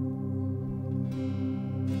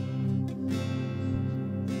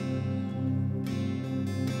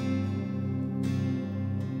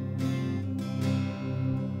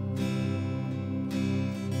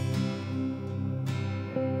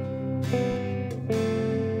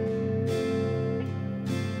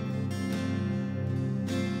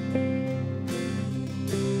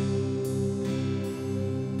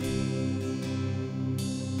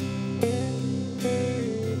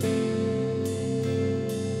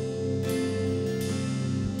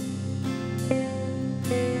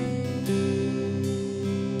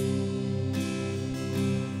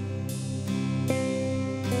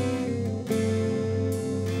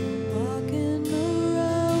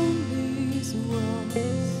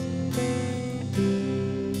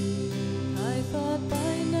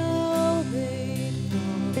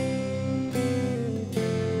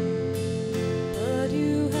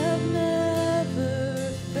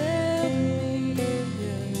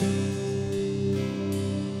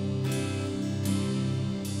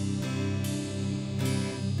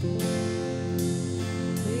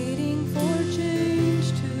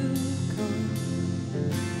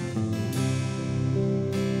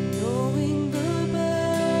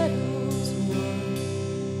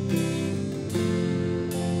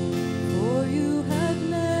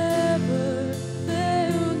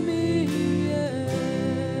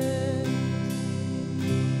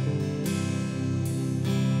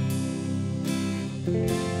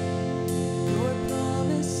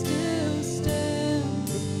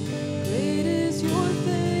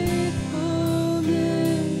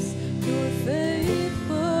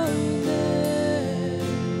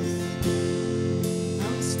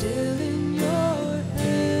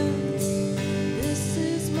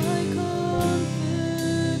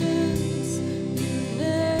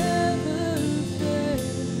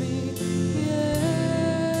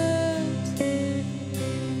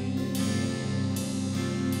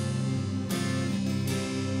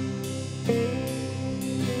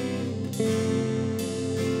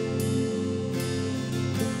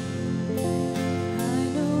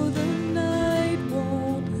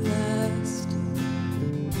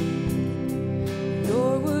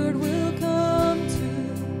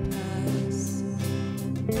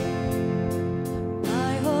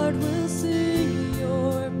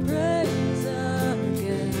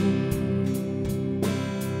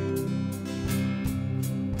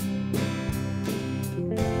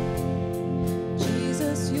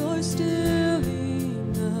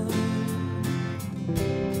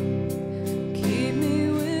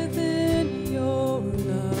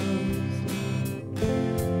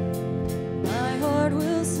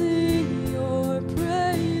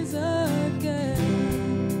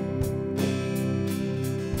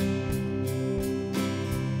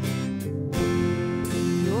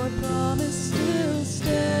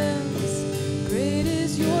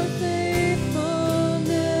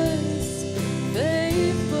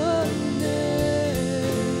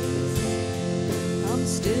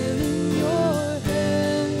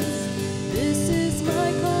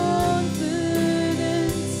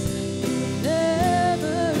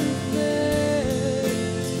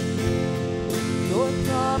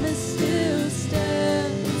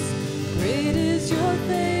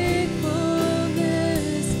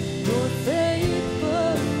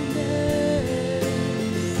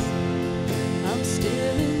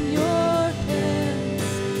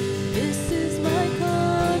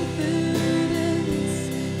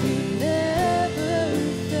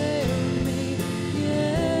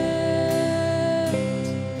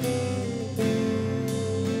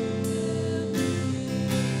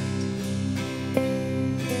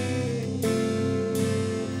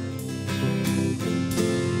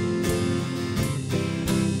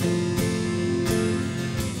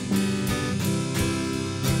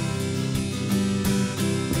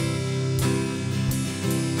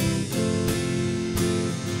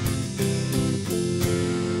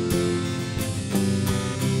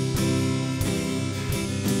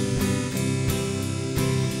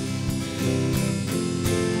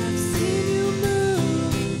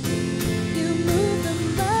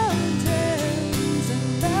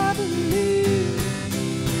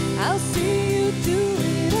 I'll see you do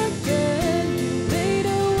it again. You made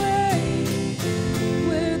a way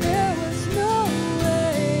where there was no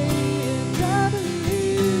way, and I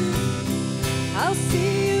believe I'll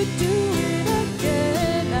see you do it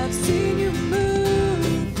again. I've seen you move.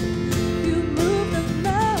 You move the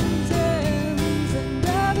mountains, and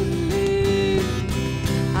I believe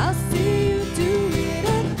I'll see you do it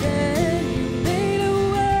again. You made a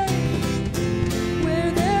way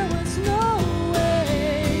where there was no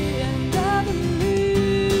way, and I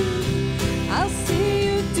believe I'll see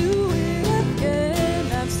you do it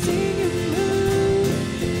again. I've seen you move.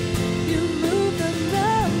 You move the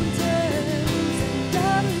mountains, and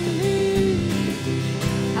I believe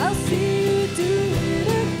I'll see you do it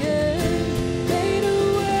again. Made a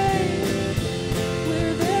way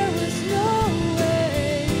where there was no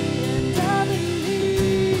way, and I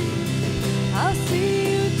believe I'll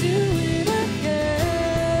see you do it again.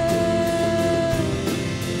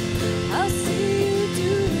 I'll see you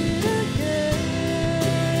do it again.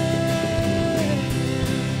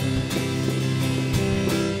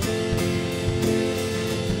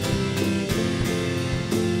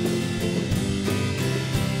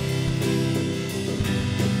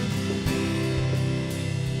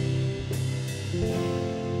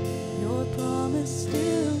 Your promise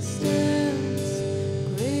still stands.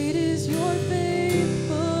 Great is your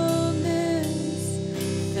faithfulness,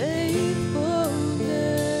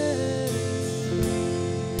 faithfulness.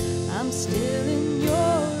 I'm still in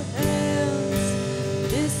your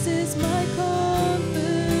hands. This is my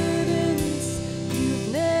confidence.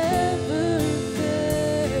 You've never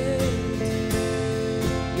failed.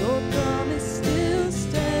 Your promise still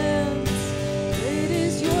stands. Great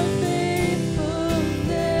is your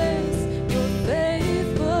faithfulness, your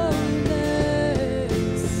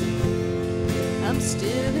faithfulness. I'm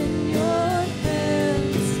still in your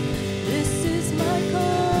hands. This is my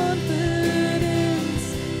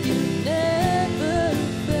confidence. You never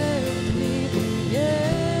failed me yet.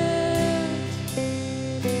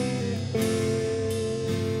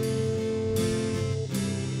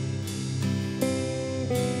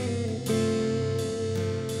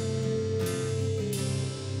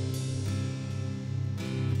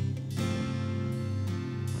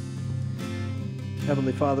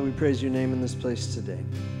 Heavenly Father, we praise your name in this place today.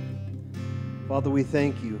 Father, we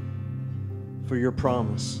thank you for your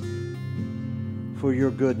promise, for your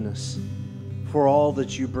goodness, for all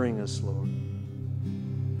that you bring us, Lord.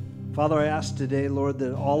 Father, I ask today, Lord,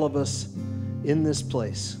 that all of us in this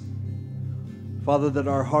place, Father, that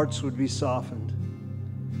our hearts would be softened,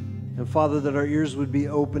 and Father, that our ears would be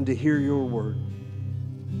open to hear your word,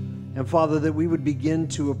 and Father, that we would begin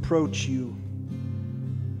to approach you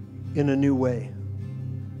in a new way,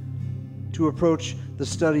 to approach the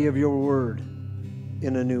study of your word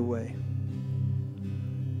in a new way.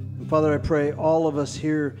 And Father, I pray all of us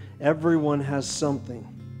here, everyone has something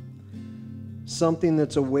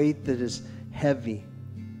that's a weight that is heavy,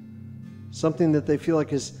 something that they feel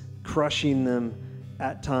like is crushing them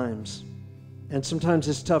at times. And sometimes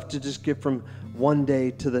it's tough to just get from one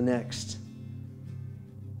day to the next.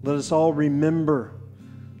 Let us all remember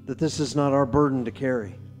that this is not our burden to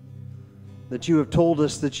carry, that you have told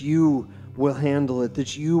us that you will handle it,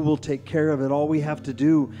 that you will take care of it. All we have to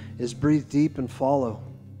do is breathe deep and follow.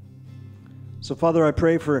 So, Father, I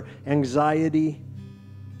pray for anxiety,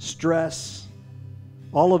 stress,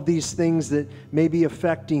 all of these things that may be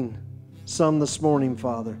affecting some this morning,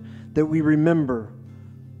 Father, that we remember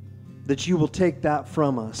that you will take that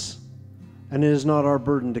from us, and it is not our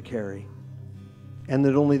burden to carry, and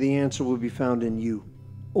that only the answer will be found in you,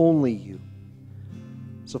 only you.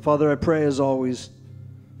 So, Father, I pray as always,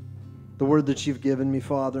 the word that you've given me,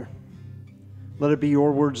 Father, let it be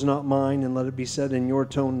your words, not mine, and let it be said in your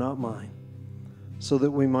tone, not mine, so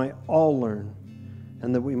that we might all learn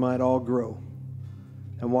and that we might all grow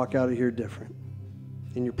and walk out of here different.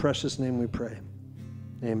 In your precious name we pray.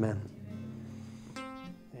 Amen.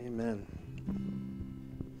 Amen.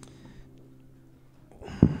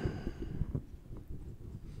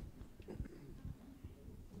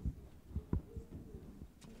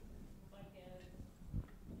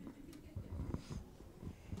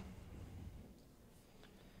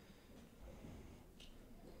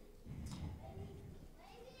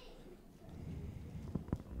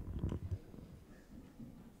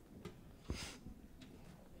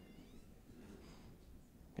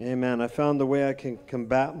 Amen. I found the way I can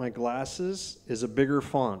combat my glasses is a bigger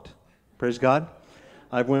font. Praise God.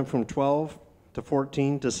 I went from 12 to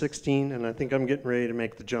 14 to 16, and I think I'm getting ready to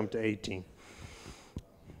make the jump to 18.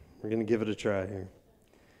 We're going to give it a try here.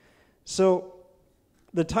 So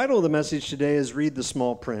the title of the message today is Read the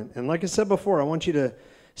Small Print. And like I said before, I want you to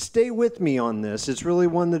stay with me on this. It's really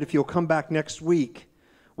one that if you'll come back next week,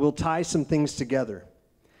 we'll tie some things together.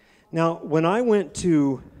 Now, when I went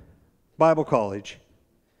to Bible college,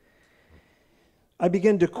 I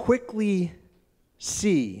began to quickly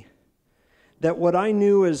see that what I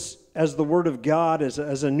knew as the Word of God, as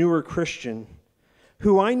a newer Christian,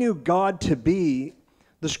 who I knew God to be,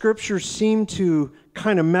 the Scriptures seemed to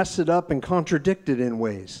kind of mess it up and contradict it in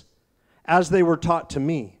ways, as they were taught to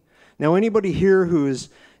me. Now, anybody here who is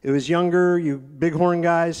younger, you bighorn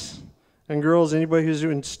guys and girls, anybody who's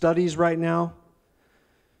doing studies right now,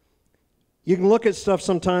 you can look at stuff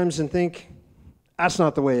sometimes and think, that's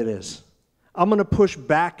not the way it is. I'm going to push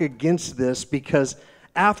back against this because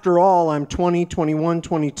after all, I'm 20, 21,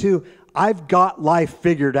 22. I've got life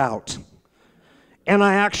figured out. And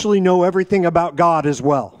I actually know everything about God as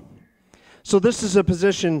well. So this is a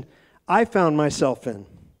position I found myself in.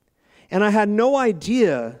 And I had no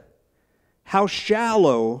idea how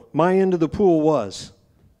shallow my end of the pool was.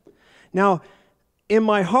 Now, in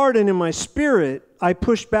my heart and in my spirit, I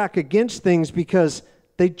pushed back against things because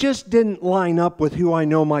they just didn't line up with who I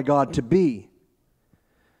know my God to be.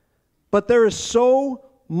 But there is so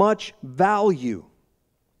much value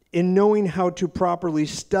in knowing how to properly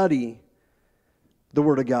study the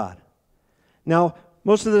Word of God. Now,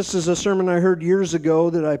 most of this is a sermon I heard years ago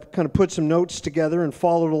that I kind of put some notes together and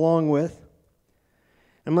followed along with.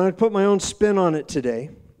 I'm going to put my own spin on it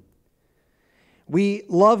today. We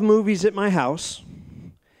love movies at my house,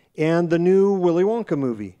 and the new Willy Wonka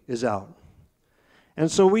movie is out.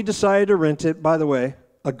 And so we decided to rent it. By the way,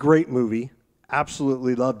 a great movie.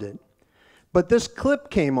 Absolutely loved it. But this clip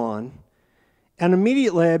came on, and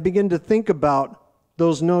immediately I began to think about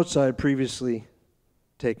those notes I had previously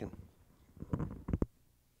taken.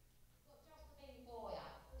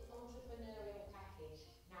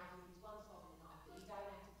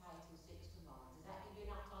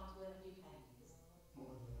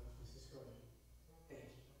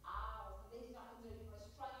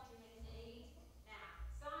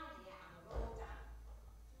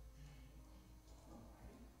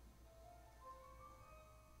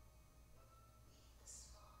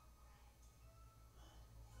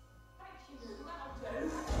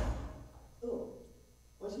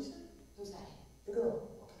 What'd you say? Who's that? The girl.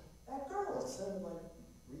 Okay. That girl. It sounded like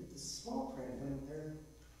read the small print, and there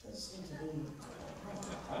does seem to be.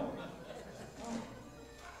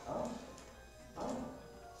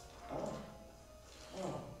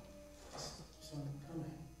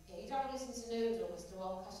 Yeah, you don't listen to Noodle, Mr.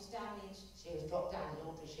 Walker. She's damaged. She was dropped down the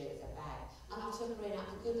laundry chute with her bag. And I took her in out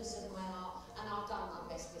of the goodness of my heart, and I've done my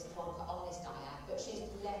best, Mr. Walker, honest I have. But she's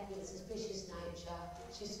left with a suspicious nature.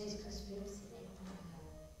 She sees conspiracy.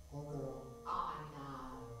 Poor girl. I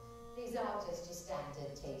know. These are just your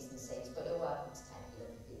standard T's and C's, but you're welcome to take a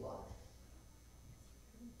look if you want.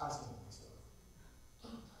 I'll see you myself.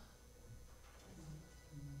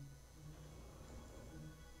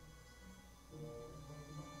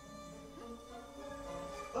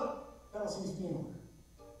 Oh, that seems to be in order.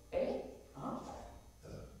 Really? Huh?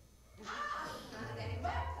 Then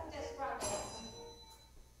welcome to Scrubby.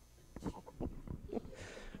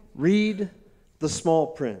 Read the small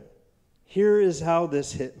print. Here is how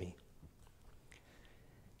this hit me.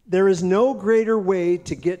 There is no greater way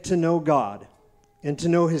to get to know God and to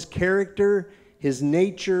know His character, His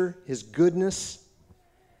nature, His goodness,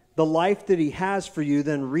 the life that He has for you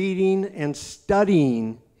than reading and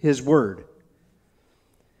studying His Word.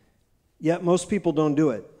 Yet most people don't do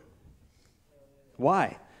it.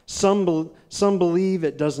 Why? Some believe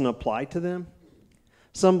it doesn't apply to them.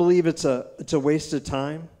 Some believe it's a waste of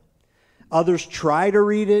time. Others try to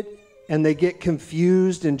read it and they get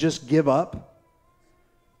confused and just give up.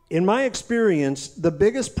 In my experience, the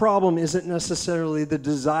biggest problem isn't necessarily the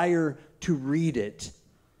desire to read it.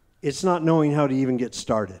 It's not knowing how to even get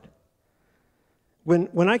started.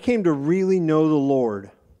 When I came to really know the Lord,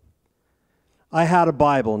 I had a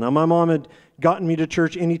Bible. Now, my mom had gotten me to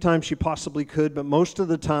church anytime she possibly could, but most of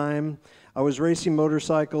the time I was racing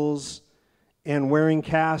motorcycles and wearing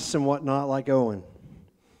casts and whatnot like Owen.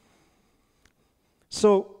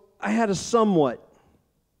 So I had a somewhat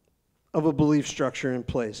of a belief structure in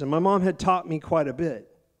place, and my mom had taught me quite a bit.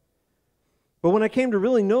 But when I came to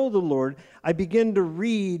really know the Lord, I began to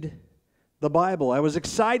read the Bible. I was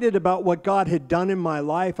excited about what God had done in my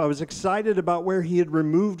life. I was excited about where He had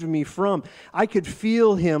removed me from. I could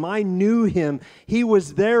feel Him. I knew Him. He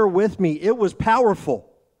was there with me. It was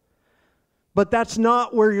powerful. But that's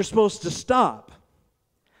not where you're supposed to stop.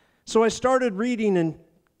 So I started reading, and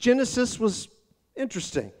Genesis was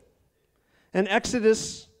interesting. And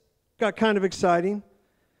Exodus got kind of exciting.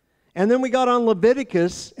 And then we got on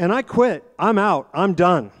Leviticus, and I quit. I'm out. I'm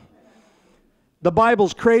done. The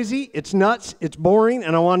Bible's crazy, it's nuts, it's boring,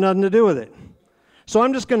 and I want nothing to do with it. So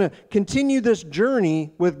I'm just going to continue this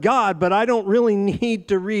journey with God, but I don't really need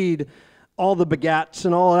to read all the begats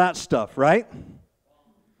and all of that stuff, right?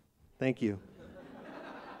 Thank you.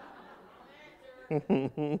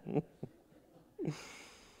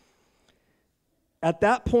 At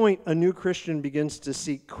that point, a new Christian begins to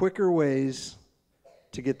seek quicker ways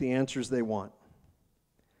to get the answers they want.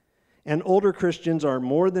 And older Christians are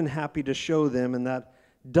more than happy to show them, and that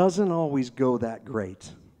doesn't always go that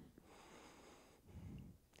great.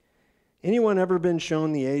 Anyone ever been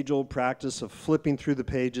shown the age-old practice of flipping through the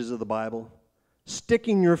pages of the Bible,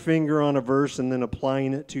 sticking your finger on a verse and then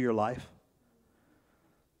applying it to your life?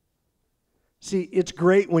 See, it's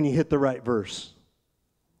great when you hit the right verse.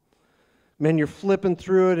 Man, you're flipping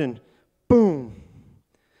through it and boom,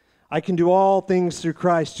 I can do all things through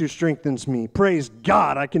Christ who strengthens me. Praise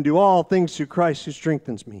God, I can do all things through Christ who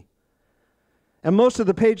strengthens me. And most of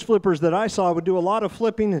the page flippers that I saw would do a lot of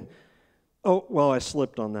flipping. And, oh, well, I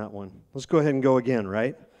slipped on that one. Let's go ahead and go again,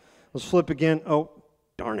 right? Let's flip again. Oh,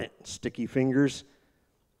 darn it, sticky fingers.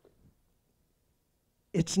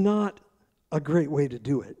 It's not a great way to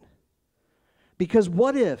do it. Because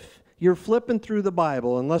what if you're flipping through the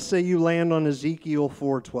Bible, and let's say you land on Ezekiel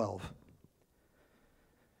 4:12.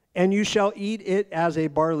 And you shall eat it as a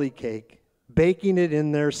barley cake, baking it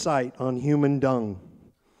in their sight on human dung.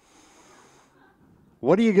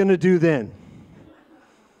 What are you going to do then?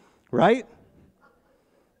 Right?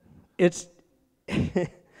 It's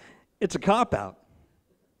a cop-out.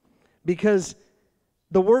 Because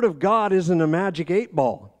the Word of God isn't a magic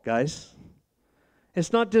 8-ball, guys.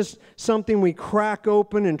 It's not just something we crack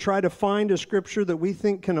open and try to find a scripture that we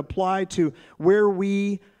think can apply to where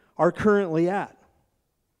we are currently at.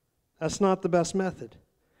 That's not the best method.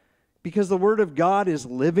 Because the Word of God is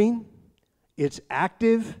living, it's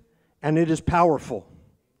active, and it is powerful.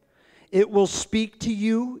 It will speak to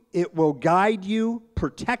you, it will guide you,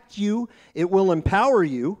 protect you, it will empower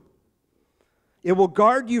you, it will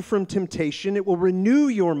guard you from temptation, it will renew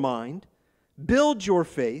your mind, build your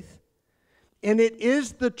faith, and it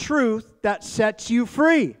is the truth that sets you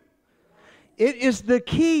free. It is the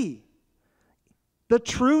key, the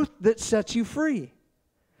truth that sets you free.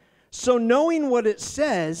 So knowing what it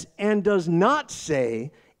says and does not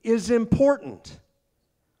say is important.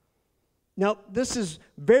 Now, this is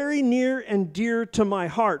very near and dear to my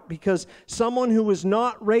heart because someone who was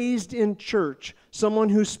not raised in church, someone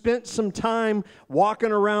who spent some time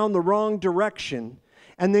walking around the wrong direction,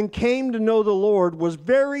 and then came to know the Lord, was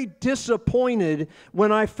very disappointed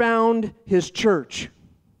when I found His church.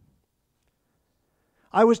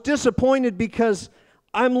 I was disappointed because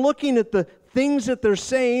I'm looking at the things that they're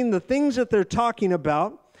saying, the things that they're talking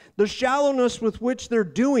about, the shallowness with which they're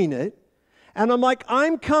doing it. And I'm like,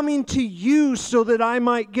 I'm coming to you so that I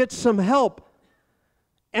might get some help.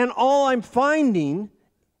 And all I'm finding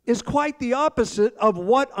is quite the opposite of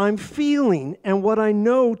what I'm feeling and what I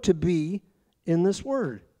know to be in this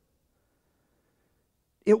Word.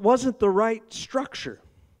 It wasn't the right structure.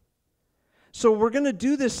 So we're going to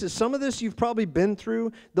do this. Some of this you've probably been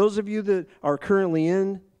through. Those of you that are currently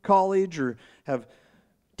in college or have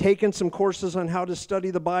taken some courses on how to study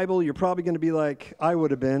the Bible, you're probably going to be like, I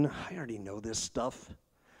would have been. I already know this stuff.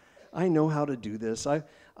 I know how to do this.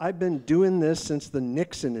 I've been doing this since the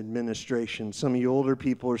Nixon administration, some of you older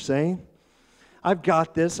people are saying. I've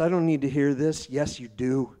got this. I don't need to hear this. Yes, you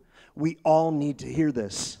do. We all need to hear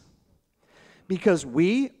this. Because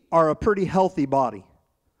we are a pretty healthy body.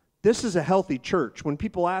 This is a healthy church. When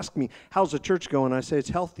people ask me, how's the church going? I say it's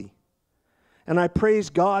healthy. And I praise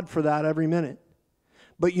God for that every minute.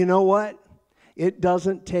 But you know what? It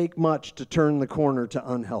doesn't take much to turn the corner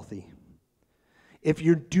to unhealthy if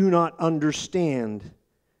you do not understand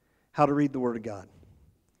how to read the Word of God.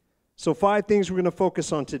 So 5 things we're going to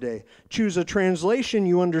focus on today. Choose a translation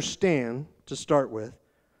you understand to start with.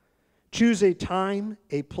 Choose a time,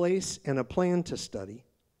 a place, and a plan to study.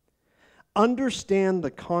 Understand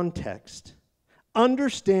the context.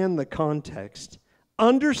 Understand the context.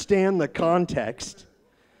 Understand the context.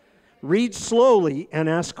 Read slowly and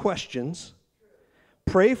ask questions.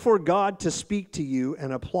 Pray for God to speak to you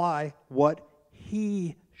and apply what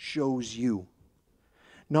He shows you,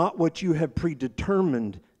 not what you have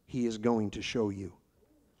predetermined He is going to show you.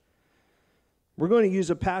 We're going to use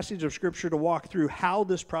a passage of Scripture to walk through how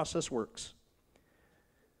this process works.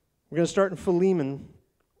 We're going to start in Philemon,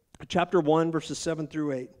 chapter 1, verses 7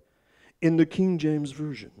 through 8, in the King James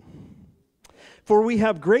Version. For we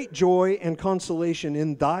have great joy and consolation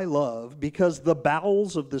in thy love, because the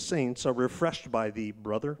bowels of the saints are refreshed by thee,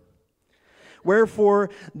 brother. Wherefore,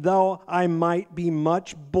 though I might be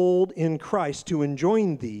much bold in Christ to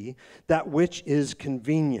enjoin thee that which is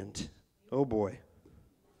convenient. Oh boy.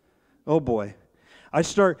 Oh boy. I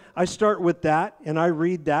start with that, and I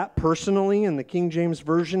read that personally in the King James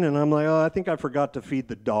Version, and I'm like, oh, I think I forgot to feed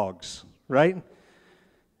the dogs, right?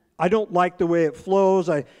 I don't like the way it flows.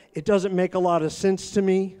 It doesn't make a lot of sense to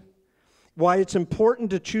me. Why it's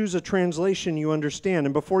important to choose a translation you understand.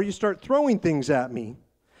 And before you start throwing things at me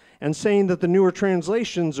and saying that the newer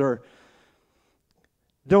translations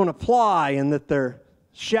don't apply and that they're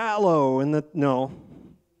shallow and that, no,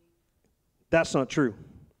 that's not true.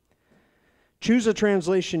 Choose a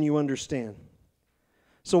translation you understand.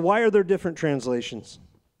 So why are there different translations?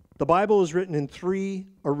 The Bible is written in 3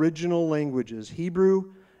 original languages: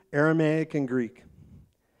 Hebrew, Aramaic, and Greek.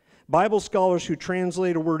 Bible scholars who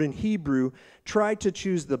translate a word in Hebrew try to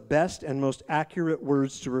choose the best and most accurate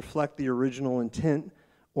words to reflect the original intent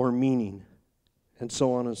or meaning, and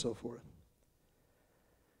so on and so forth.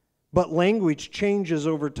 But language changes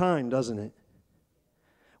over time, doesn't it?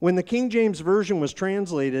 When the King James Version was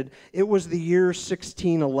translated, it was the year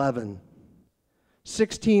 1611.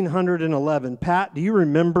 1611. Pat, do you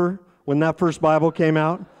remember when that first Bible came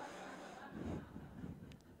out?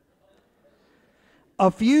 A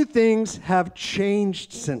few things have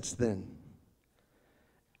changed since then.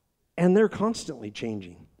 And they're constantly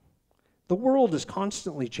changing. The world is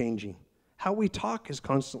constantly changing. How we talk is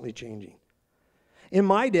constantly changing. In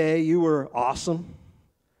my day, you were awesome.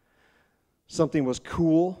 Something was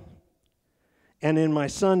cool. And in my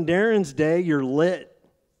son Darren's day, you're lit.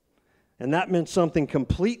 And that meant something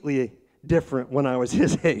completely different when I was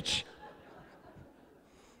his age.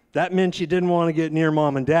 That meant you didn't want to get near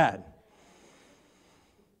mom and dad.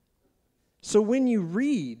 So when you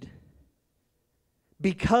read,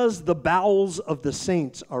 because the bowels of the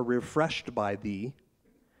saints are refreshed by thee,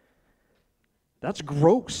 that's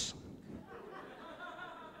gross.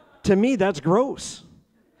 To me, that's gross.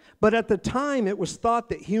 But at the time, it was thought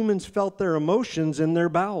that humans felt their emotions in their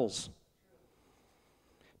bowels.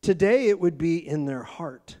 Today, it would be in their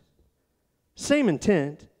heart. Same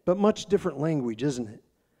intent, but much different language, isn't it?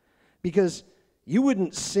 Because you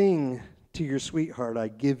wouldn't sing to your sweetheart, I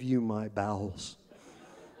give you my bowels.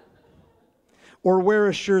 Or wear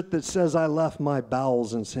a shirt that says, I left my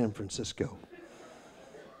bowels in San Francisco.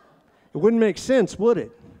 It wouldn't make sense, would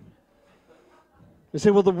it? You say,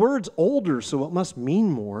 well, the word's older, so it must mean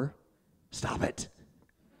more. Stop it.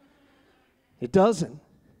 It doesn't.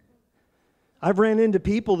 I've ran into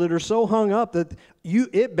people that are so hung up that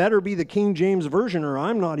it better be the King James Version or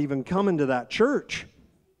I'm not even coming to that church.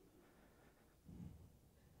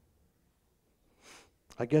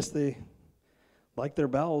 I guess they like their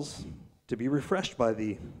bowels to be refreshed by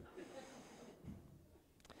thee.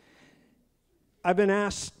 I've been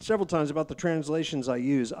asked several times about the translations I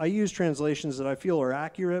use. I use translations that I feel are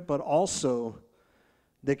accurate, but also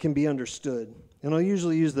that can be understood. And I'll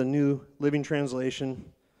usually use the New Living Translation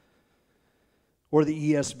or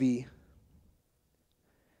the ESV,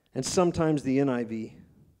 and sometimes the NIV.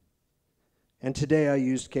 And today I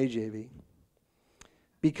used KJV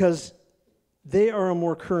because they are a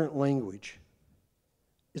more current language.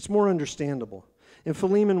 It's more understandable. In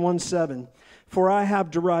Philemon 1:7, for I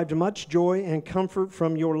have derived much joy and comfort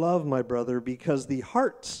from your love, my brother, because the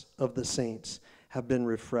hearts of the saints have been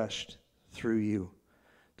refreshed through you.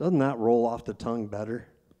 Doesn't that roll off the tongue better?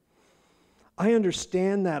 I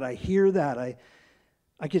understand that. I hear that.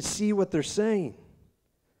 I can see what they're saying.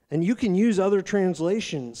 And you can use other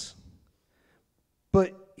translations.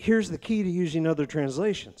 But here's the key to using other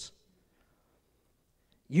translations.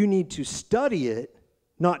 You need to study it,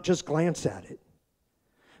 not just glance at it.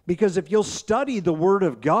 Because if you'll study the Word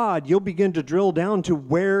of God, you'll begin to drill down to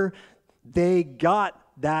where they got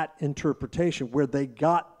that interpretation, where they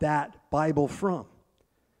got that Bible from.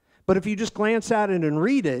 But if you just glance at it and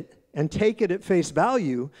read it and take it at face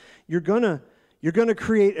value, you're going to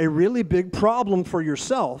create a really big problem for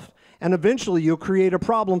yourself, and eventually you'll create a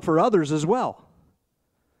problem for others as well.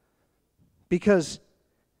 Because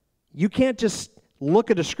you can't just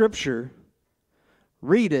look at a scripture,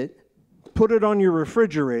 read it, put it on your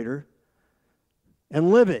refrigerator,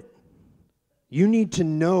 and live it. You need to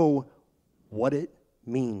know what it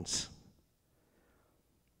means.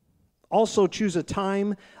 Also, choose a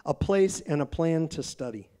time, a place, and a plan to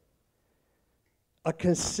study. A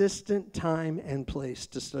consistent time and place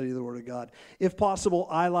to study the Word of God. If possible,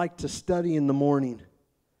 I like to study in the morning.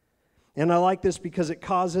 And I like this because it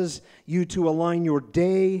causes you to align your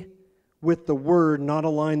day with the Word, not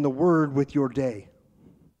align the Word with your day.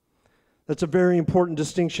 That's a very important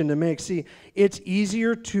distinction to make. See, it's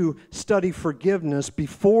easier to study forgiveness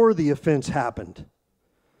before the offense happened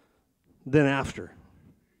than after.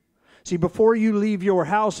 See, before you leave your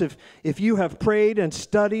house, if you have prayed and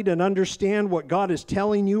studied and understand what God is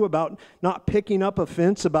telling you about not picking up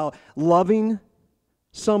offense, about loving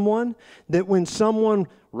someone, that when someone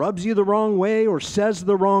rubs you the wrong way or says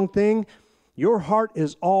the wrong thing, your heart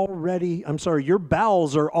is already, your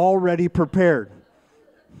bowels are already prepared.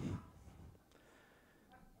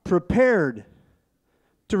 Prepared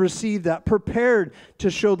to receive that, prepared to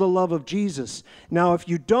show the love of Jesus. Now, if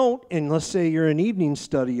you don't, and let's say you're an evening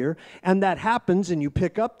studier, and that happens and you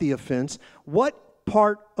pick up the offense, what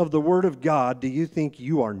part of the Word of God do you think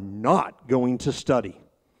you are not going to study?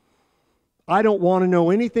 I don't want to know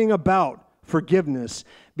anything about forgiveness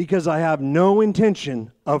because I have no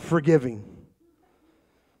intention of forgiving.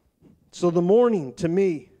 So the morning, to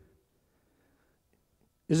me,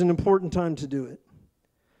 is an important time to do it.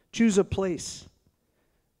 Choose a place.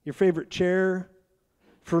 Your favorite chair.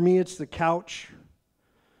 For me, it's the couch.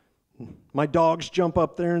 My dogs jump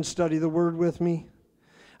up there and study the Word with me.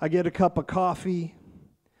 I get a cup of coffee.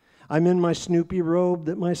 I'm in my Snoopy robe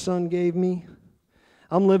that my son gave me.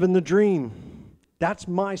 I'm living the dream. That's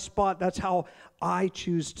my spot. That's how I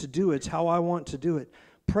choose to do it. It's how I want to do it.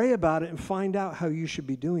 Pray about it and find out how you should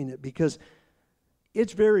be doing it, because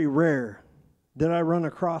it's very rare that I run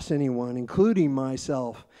across anyone, including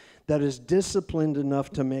myself, that is disciplined enough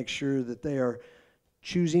to make sure that they are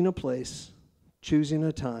choosing a place, choosing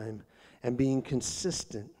a time, and being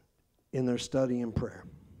consistent in their study and prayer.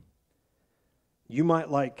 You might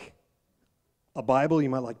like a Bible, you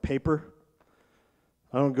might like paper.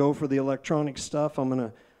 I don't go for the electronic stuff. I'm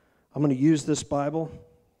gonna use this Bible.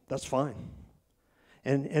 That's fine.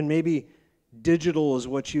 And maybe digital is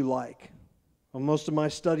what you like. Well, most of my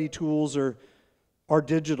study tools are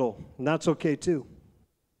digital, and that's okay too.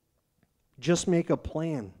 Just make a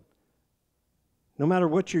plan. No matter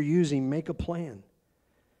what you're using, make a plan.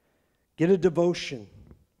 Get a devotion.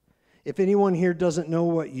 If anyone here doesn't know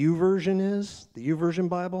what YouVersion is, the YouVersion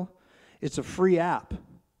Bible, it's a free app,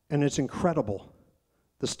 and it's incredible.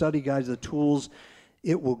 The study guides, the tools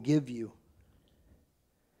it will give you.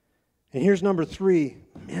 And here's number 3.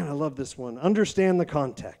 Man, I love this one. Understand the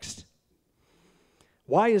context.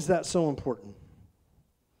 Why is that so important?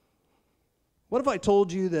 What if I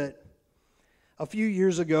told you that a few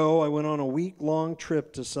years ago I went on a week-long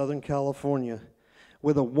trip to Southern California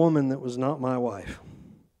with a woman that was not my wife?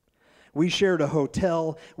 We shared a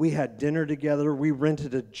hotel. We had dinner together. We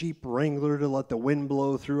rented a Jeep Wrangler to let the wind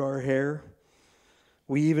blow through our hair.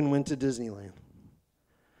 We even went to Disneyland.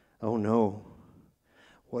 Oh no,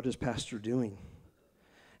 what is Pastor doing?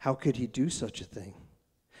 How could he do such a thing?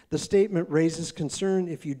 The statement raises concern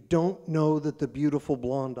if you don't know that the beautiful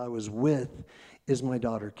blonde I was with is my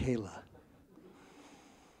daughter Kayla.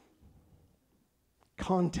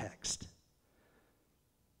 Context.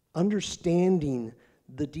 Understanding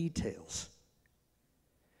the details.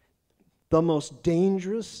 The most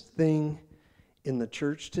dangerous thing in the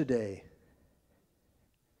church today,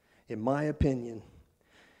 in my opinion,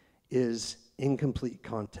 is incomplete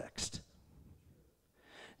context.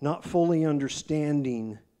 Not fully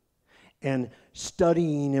understanding and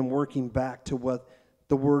studying and working back to what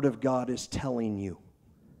the Word of God is telling you.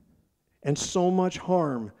 And so much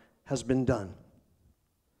harm has been done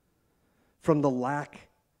from the lack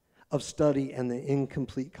of study and the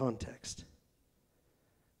incomplete context.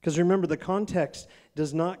 Because remember, the context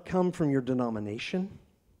does not come from your denomination.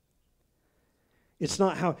 It's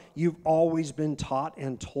not how you've always been taught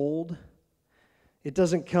and told. It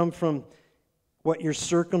doesn't come from what your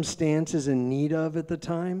circumstance is in need of at the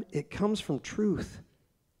time. It comes from truth.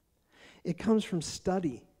 It comes from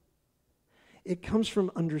study. It comes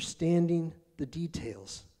from understanding the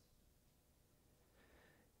details.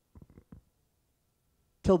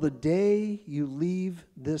 Till the day you leave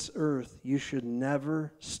this earth, you should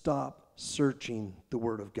never stop searching the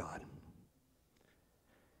Word of God.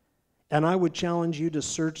 And I would challenge you to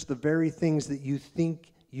search the very things that you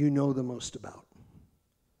think you know the most about.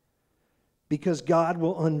 Because God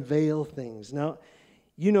will unveil things. Now,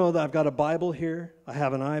 you know that I've got a Bible here, I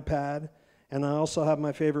have an iPad, and I also have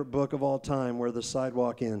my favorite book of all time, Where the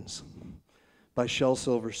Sidewalk Ends, by Shel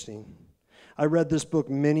Silverstein. I read this book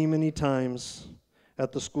many, many times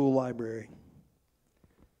at the school library.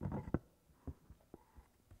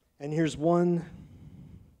 And here's one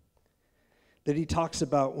that he talks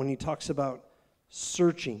about when he talks about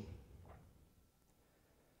searching. It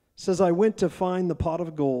says, I went to find the pot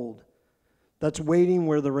of gold that's waiting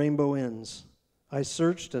where the rainbow ends. I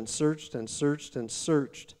searched and searched and searched and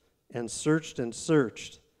searched and searched and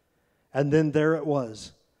searched, And then there it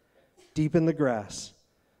was, deep in the grass,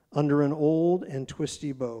 under an old and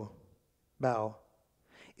twisty bough.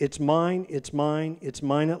 It's mine, it's mine, it's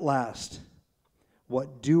mine at last.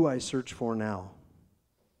 What do I search for now?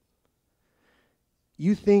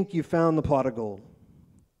 You think you found the pot of gold.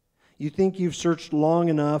 You think you've searched long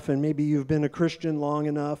enough, and maybe you've been a Christian long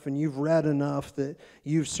enough, and you've read enough that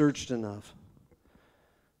you've searched enough.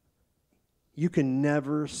 You can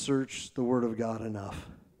never search the Word of God enough.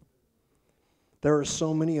 There are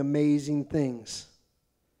so many amazing things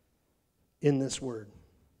in this Word.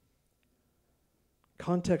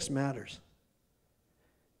 Context matters.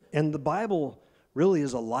 And the Bible really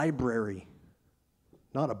is a library,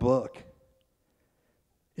 not a book.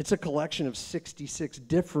 It's a collection of 66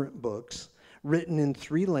 different books written in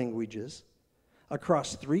 3 languages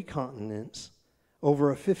across 3 continents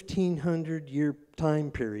over a 1,500-year time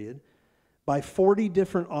period by 40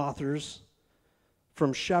 different authors,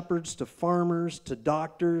 from shepherds to farmers to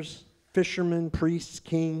doctors, fishermen, priests,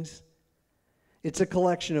 kings. It's a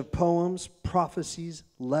collection of poems, prophecies,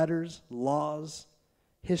 letters, laws,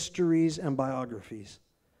 histories, and biographies,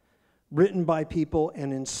 written by people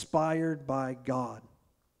and inspired by God.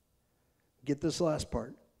 Get this last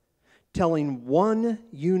part. Telling one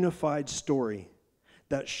unified story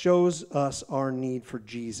that shows us our need for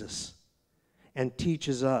Jesus and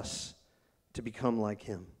teaches us to become like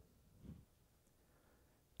Him.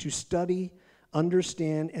 To study,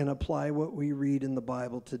 understand, and apply what we read in the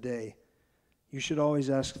Bible today, you should always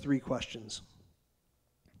ask 3 questions.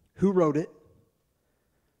 Who wrote it?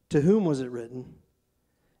 To whom was it written?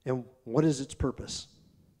 And what is its purpose?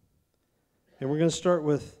 And we're going to start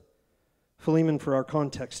with Philemon for our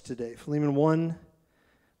context today. Philemon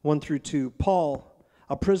 1 through 2. Paul,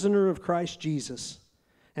 a prisoner of Christ Jesus,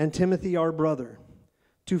 and Timothy, our brother,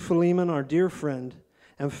 to Philemon, our dear friend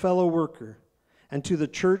and fellow worker, and to the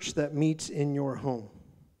church that meets in your home.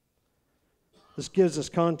 This gives us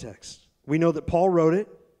context. We know that Paul wrote it.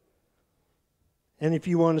 And if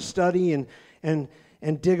you want to study and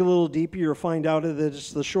dig a little deeper, you'll find out that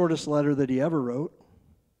it's the shortest letter that he ever wrote.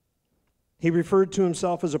 He referred to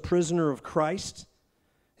himself as a prisoner of Christ.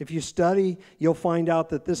 If you study, you'll find out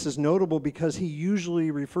that this is notable because he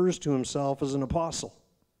usually refers to himself as an apostle.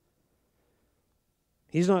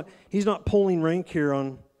 He's not pulling rank here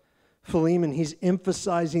on Philemon. He's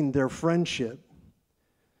emphasizing their friendship.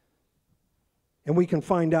 And we can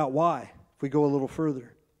find out why if we go a little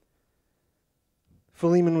further.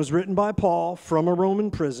 Philemon was written by Paul from a Roman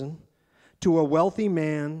prison to a wealthy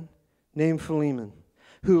man named Philemon,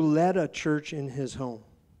 who led a church in his home.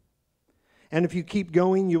 And if you keep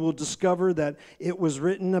going, you will discover that it was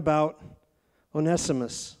written about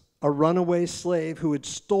Onesimus, a runaway slave who had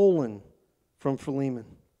stolen from Philemon.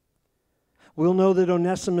 We'll know that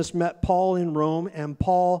Onesimus met Paul in Rome, and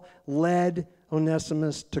Paul led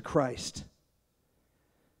Onesimus to Christ.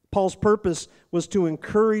 Paul's purpose was to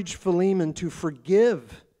encourage Philemon to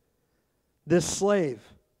forgive this slave.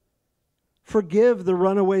 Forgive the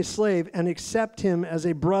runaway slave and accept him as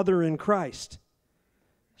a brother in Christ.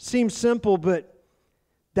 Seems simple, but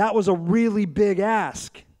that was a really big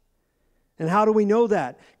ask. And how do we know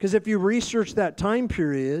that? Because if you research that time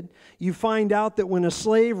period, you find out that when a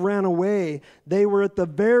slave ran away, they were at the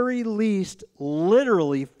very least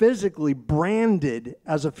literally, physically branded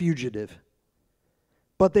as a fugitive.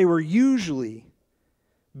 But they were usually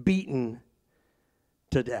beaten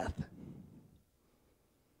to death.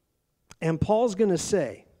 And Paul's going to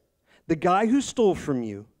say, the guy who stole from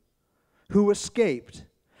you, who escaped,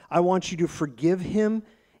 I want you to forgive him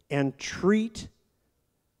and treat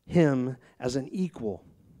him as an equal,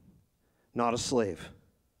 not a slave.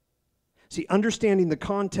 See, understanding the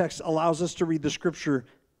context allows us to read the Scripture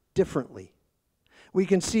differently. We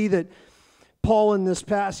can see that Paul in this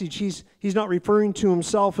passage, he's not referring to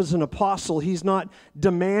himself as an apostle. He's not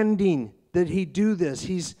demanding that he do this.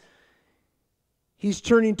 He's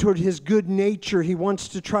turning toward his good nature. He wants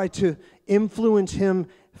to try to influence him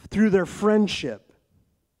through their friendship.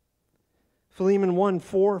 Philemon 1,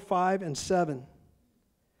 4, 5, and 7.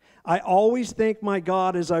 I always thank my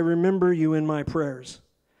God as I remember you in my prayers,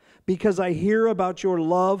 because I hear about your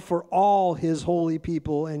love for all his holy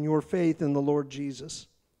people and your faith in the Lord Jesus.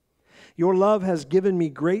 Your love has given me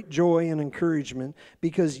great joy and encouragement,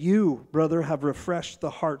 because you, brother, have refreshed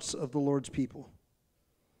the hearts of the Lord's people.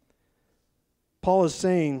 Paul is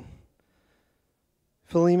saying,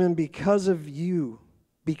 Philemon, because of you,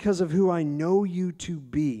 because of who I know you to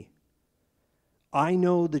be, I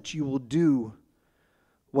know that you will do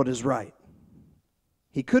what is right.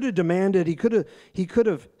 He could have demanded, he could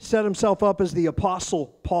have set himself up as the Apostle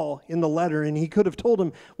Paul in the letter, and he could have told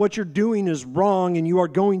him, what you're doing is wrong and you are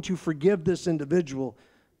going to forgive this individual,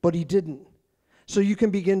 but he didn't. So you can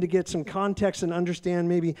begin to get some context and understand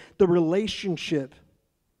maybe the relationship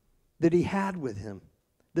that he had with him,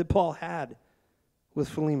 that Paul had with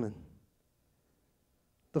Philemon.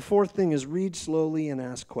 The fourth thing is read slowly and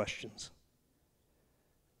ask questions.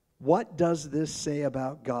 What does this say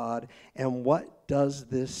about God, and what does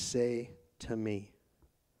this say to me?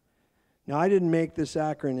 Now, I didn't make this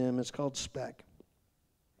acronym. It's called SPEC.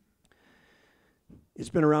 It's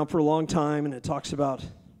been around for a long time, and it talks about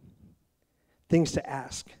things to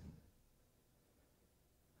ask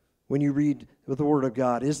when you read the Word of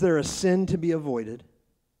God. Is there a sin to be avoided?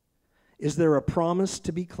 Is there a promise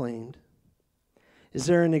to be claimed? Is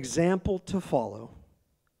there an example to follow?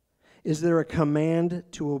 Is there a command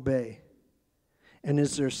to obey? And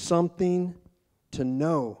is there something to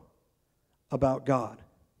know about God?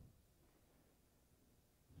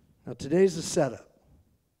 Now, today's the setup.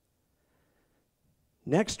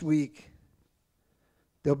 Next week,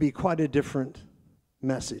 there'll be quite a different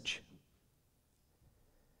message.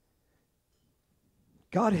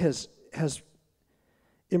 God has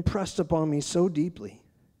impressed upon me so deeply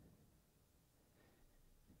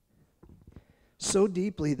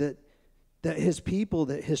that his people,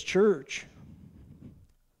 that his church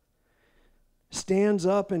stands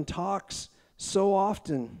up and talks so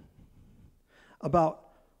often about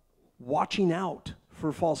watching out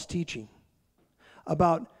for false teaching,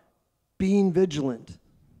 about being vigilant,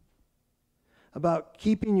 about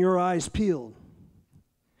keeping your eyes peeled.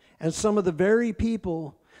 And some of the very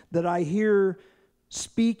people that I hear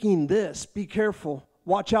speaking this, be careful,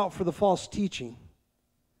 watch out for the false teaching,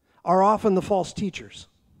 are often the false teachers.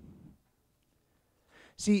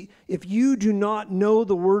 See, if you do not know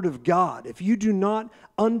the Word of God, if you do not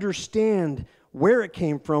understand where it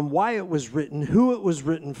came from, why it was written, who it was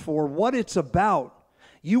written for, what it's about,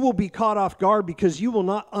 you will be caught off guard because you will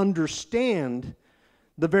not understand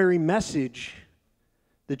the very message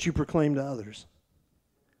that you proclaim to others.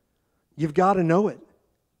 You've got to know it.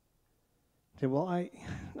 Say, well, I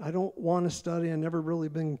don't want to study. I've never really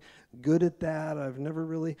been good at that. I've never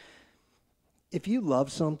really... If you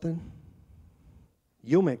love something,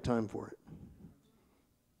 you'll make time for it.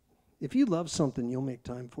 If you love something, you'll make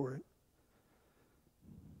time for it.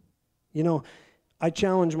 You know, I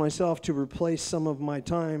challenge myself to replace some of my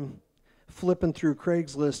time flipping through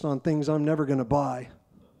Craigslist on things I'm never going to buy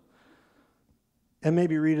and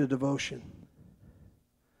maybe read a devotion.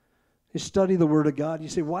 You study the Word of God. You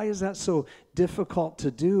say, why is that so difficult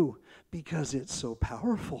to do? Because it's so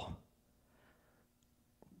powerful.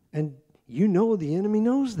 And you know the enemy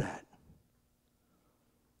knows that.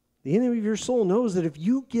 The enemy of your soul knows that if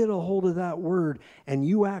you get a hold of that Word and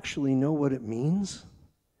you actually know what it means,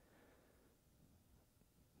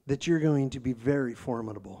 that you're going to be very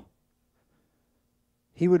formidable.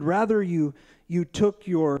 He would rather you took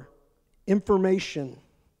your information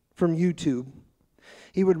from YouTube.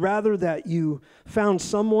 He would rather that you found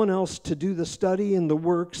someone else to do the study and the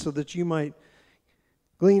work so that you might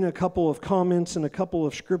glean a couple of comments and a couple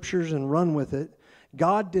of scriptures and run with it.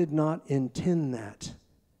 God did not intend that.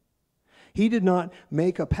 He did not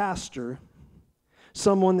make a pastor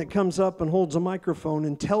someone that comes up and holds a microphone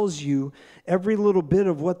and tells you every little bit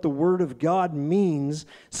of what the Word of God means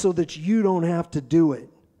so that you don't have to do it.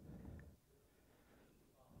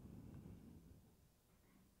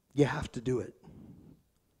 You have to do it.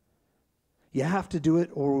 You have to do it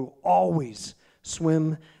or we'll always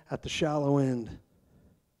swim at the shallow end.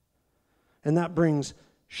 And that brings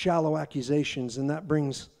shallow accusations, and that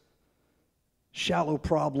brings shallow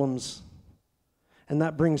problems. And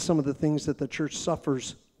that brings some of the things that the church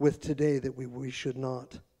suffers with today that we should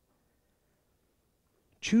not.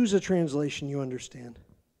 Choose a translation you understand.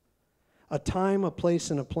 A time, a place,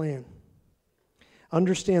 and a plan.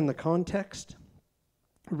 Understand the context.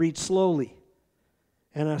 Read slowly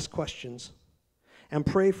and ask questions. And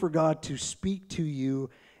pray for God to speak to you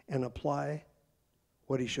and apply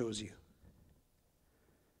what He shows you.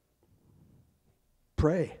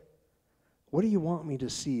 Pray. What do you want me to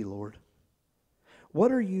see, Lord?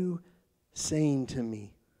 What are you saying to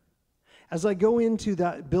me? As I go into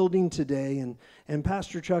that building today and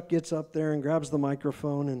Pastor Chuck gets up there and grabs the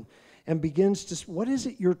microphone and begins to, what is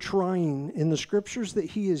it you're trying in the scriptures that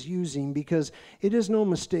he is using? Because it is no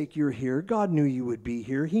mistake you're here. God knew you would be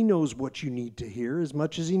here. He knows what you need to hear as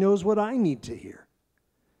much as He knows what I need to hear.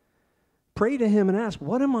 Pray to Him and ask,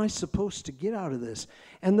 what am I supposed to get out of this?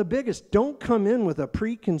 And the biggest, don't come in with a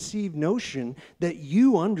preconceived notion that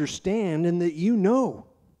you understand and that you know.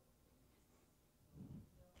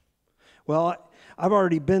 Well, I've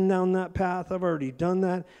already been down that path. I've already done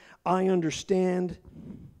that. I understand.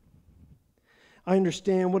 I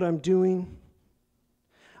understand what I'm doing.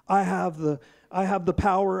 I have the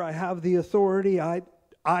power. I have the authority.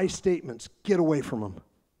 I statements. Get away from them.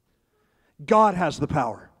 God has the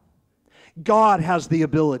power. God has the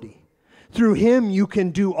ability. Through Him you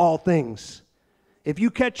can do all things. If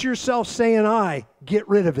you catch yourself saying I, get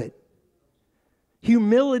rid of it.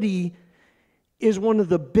 Humility is one of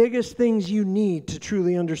the biggest things you need to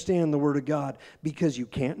truly understand the Word of God, because you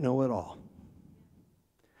can't know it all.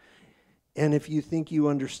 And if you think you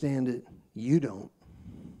understand it, you don't.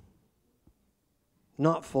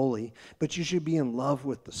 Not fully, but you should be in love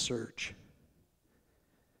with the search.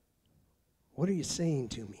 What are you saying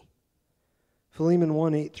to me? Philemon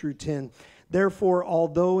 1:8-10. Therefore,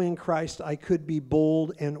 although in Christ I could be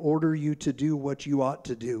bold and order you to do what you ought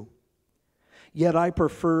to do, yet I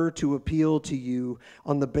prefer to appeal to you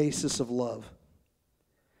on the basis of love.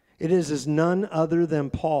 It is as none other than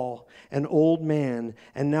Paul, an old man,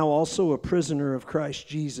 and now also a prisoner of Christ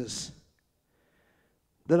Jesus,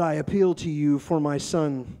 that I appeal to you for my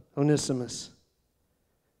son Onesimus,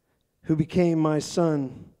 who became my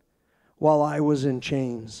son while I was in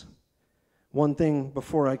chains. One thing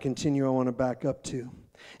before I continue, I want to back up to.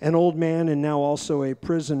 An old man and now also a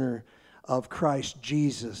prisoner of Christ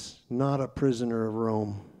Jesus, not a prisoner of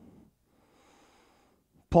Rome.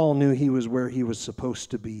 Paul knew he was where he was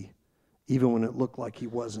supposed to be, even when it looked like he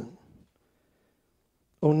wasn't.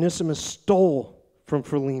 Onesimus stole from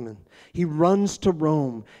Philemon. He runs to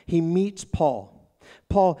Rome. He meets Paul.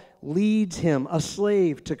 Paul leads him, a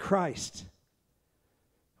slave, to Christ.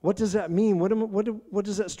 What does that mean? What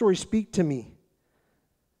does that story speak to me?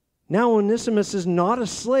 Now Onesimus is not a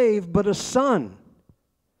slave, but a son.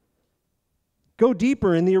 Go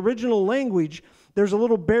deeper. In the original language, there's a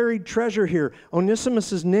little buried treasure here.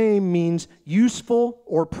 Onesimus' name means useful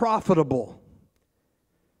or profitable.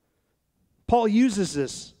 Paul uses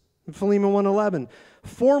this in Philemon 1:11.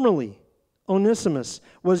 Formerly, Onesimus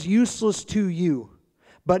was useless to you,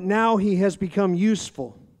 but now he has become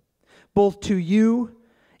useful, both to you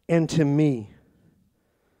and to me.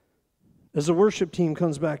 As the worship team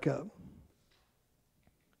comes back up.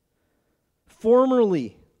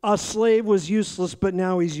 Formerly, a slave was useless, but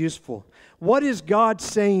now he's useful. What is God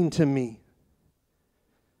saying to me?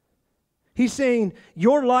 He's saying,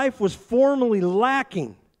 your life was formerly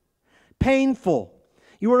lacking, painful.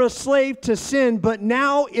 You were a slave to sin, but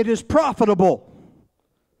now it is profitable.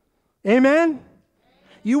 Amen?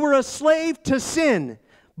 You were a slave to sin,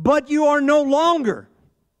 but you are no longer.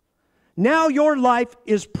 Now your life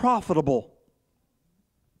is profitable.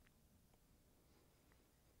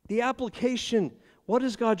 The application, what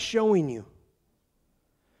is God showing you?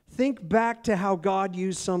 Think back to how God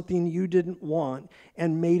used something you didn't want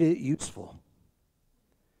and made it useful.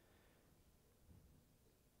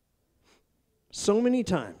 So many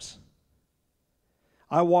times,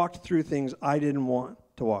 I walked through things I didn't want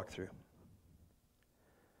to walk through.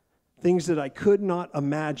 Things that I could not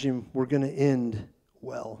imagine were going to end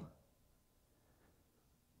well.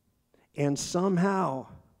 And somehow,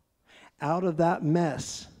 out of that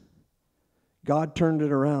mess, God turned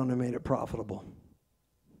it around and made it profitable.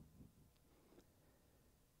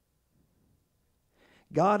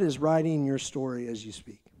 God is writing your story as you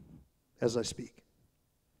speak, as I speak.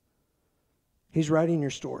 He's writing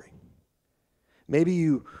your story.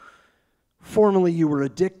 Maybe formerly you were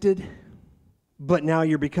addicted, but now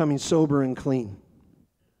you're becoming sober and clean.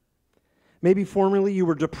 Maybe formerly you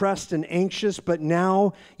were depressed and anxious, but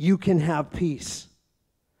now you can have peace.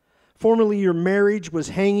 Formerly your marriage was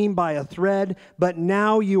hanging by a thread, but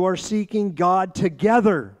now you are seeking God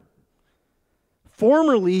together.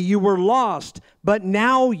 Formerly you were lost, but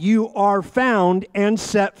now you are found and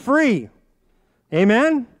set free.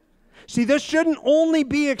 Amen? See, this shouldn't only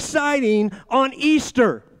be exciting on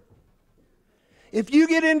Easter. If you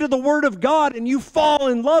get into the Word of God and you fall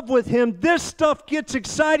in love with Him, this stuff gets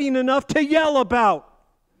exciting enough to yell about.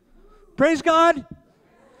 Praise God.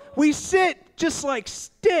 We sit just like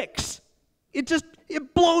sticks.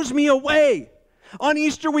 It blows me away. On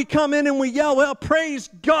Easter we come in and we yell, well, praise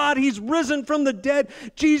God, He's risen from the dead.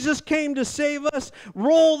 Jesus came to save us.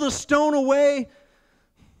 Roll the stone away.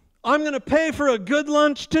 I'm going to pay for a good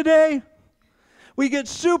lunch today. We get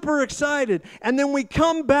super excited, and then we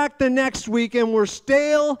come back the next week and we're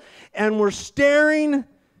stale and we're staring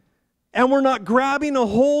and we're not grabbing a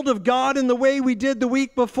hold of God in the way we did the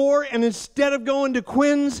week before, and instead of going to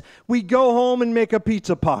Quinn's, we go home and make a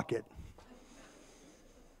pizza pocket.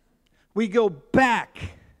 We go back,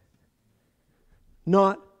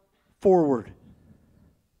 not forward.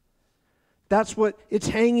 That's what it's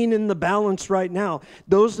hanging in the balance right now.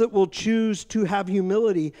 Those that will choose to have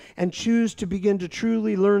humility and choose to begin to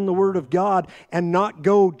truly learn the Word of God and not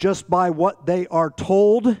go just by what they are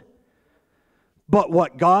told, but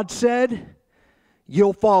what God said,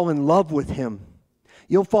 you'll fall in love with Him.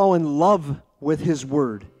 You'll fall in love with His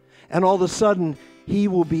Word. And all of a sudden, He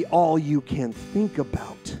will be all you can think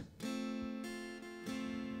about.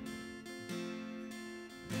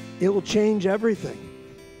 It will change everything.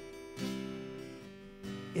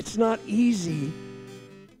 It's not easy,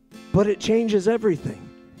 but it changes everything.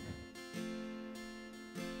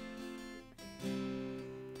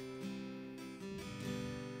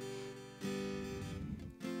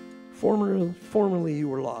 Formerly you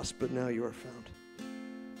were lost, but now you are found.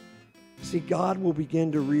 See, God will begin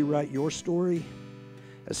to rewrite your story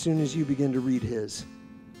as soon as you begin to read His.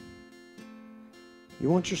 You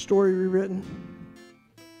want your story rewritten?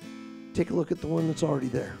 Take a look at the one that's already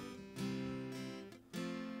there.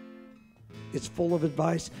 It's full of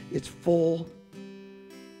advice. It's full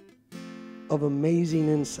of amazing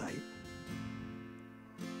insight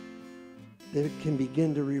that it can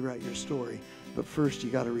begin to rewrite your story. But first, you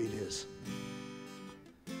got to read His.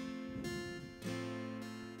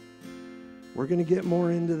 We're going to get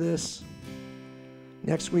more into this.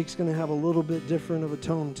 Next week's going to have a little bit different of a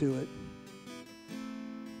tone to it.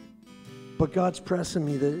 But God's pressing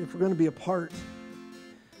me that if we're going to be a part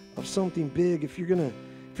of something big, if you're going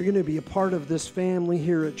to be a part of this family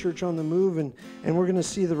here at Church on the Move, and we're going to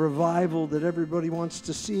see the revival that everybody wants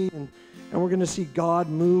to see, and we're going to see God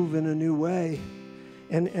move in a new way,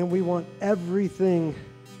 and we want everything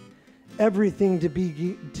to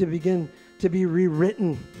begin to be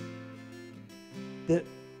rewritten. That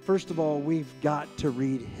first of all, we've got to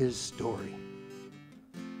read His story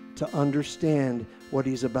to understand what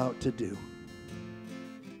He's about to do.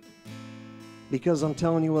 Because I'm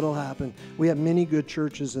telling you what will happen. We have many good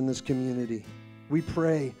churches in this community. We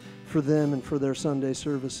pray for them and for their Sunday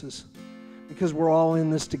services. Because we're all in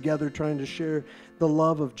this together trying to share the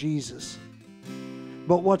love of Jesus.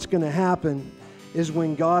 But what's going to happen is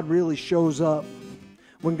when God really shows up,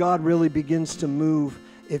 when God really begins to move,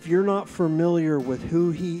 if you're not familiar with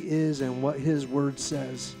who He is and what His Word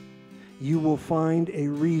says, you will find a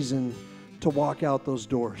reason to walk out those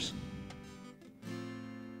doors.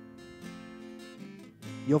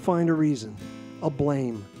 You'll find a reason, a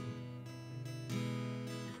blame.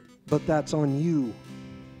 But that's on you,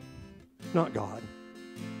 not God.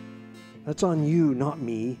 That's on you, not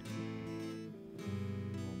me.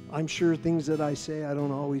 I'm sure things that I say, I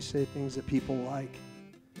don't always say things that people like.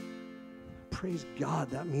 Praise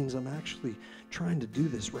God, that means I'm actually trying to do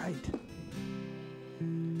this right.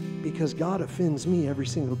 Because God offends me every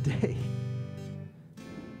single day.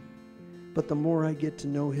 But the more I get to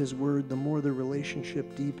know His Word, the more the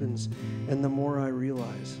relationship deepens, and the more I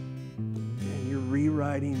realize, man, you're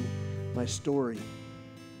rewriting my story.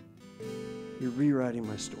 You're rewriting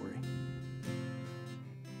my story.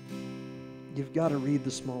 You've got to read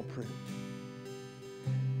the small print.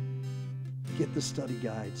 Get the study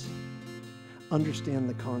guides. Understand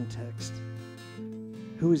the context.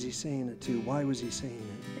 Who is He saying it to? Why was He saying it?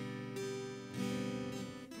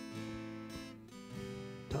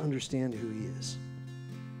 To understand who He is.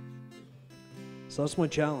 So that's my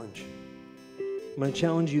challenge. I'm going to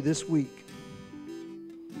challenge you this week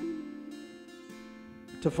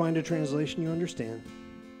to find a translation you understand,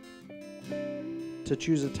 to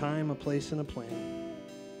choose a time, a place, and a plan,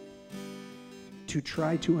 to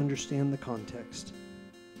try to understand the context,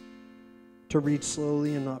 to read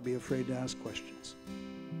slowly and not be afraid to ask questions,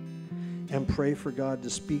 and pray for God to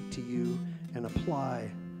speak to you and apply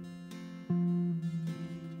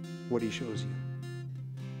what He shows you.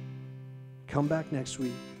 Come back next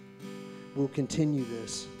week. We'll continue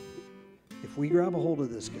this. If we grab a hold of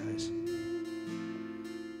this, guys,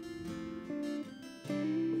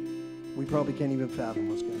 we probably can't even fathom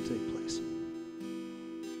what's going to take place.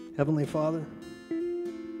 Heavenly Father,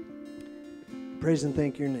 praise and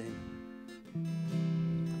thank your name.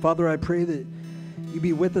 Father, I pray that you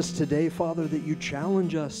be with us today, Father, that you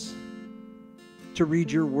challenge us to read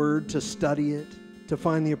your word, to study it, to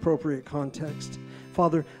find the appropriate context.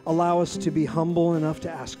 Father, allow us to be humble enough to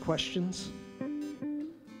ask questions.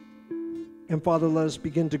 And Father, let us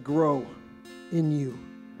begin to grow in you.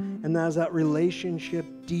 And as that relationship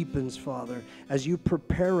deepens, Father, as you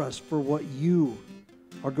prepare us for what you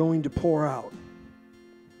are going to pour out,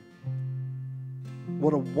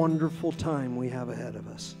 what a wonderful time we have ahead of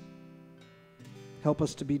us. Help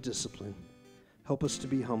us to be disciplined. Help us to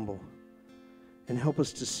be humble. And help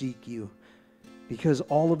us to seek you. Because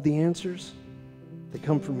all of the answers, they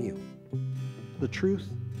come from you. The truth,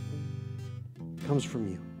 comes from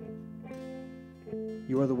you.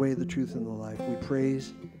 You are the way, the truth, and the life. We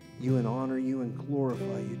praise you and honor you and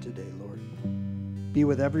glorify you today, Lord. Be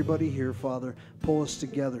with everybody here, Father. Pull us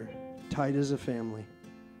together, tight as a family,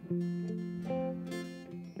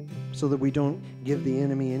 so that we don't give the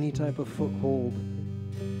enemy any type of foothold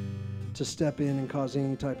to step in and cause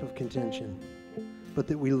any type of contention, but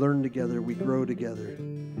that we learn together, we grow together,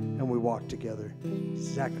 and we walk together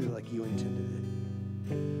exactly like you intended it.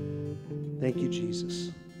 Thank you,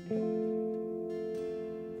 Jesus.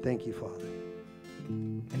 Thank you, Father.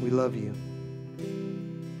 We love you.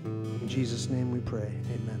 In Jesus' name we pray.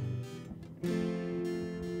 Amen.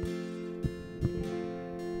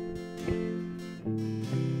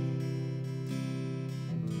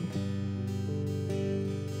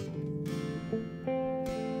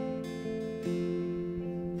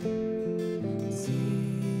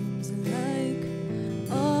 Seems like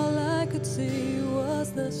all I could see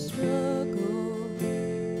was the struggle.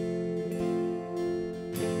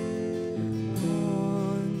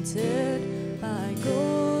 Haunted by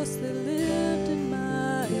ghosts that lived in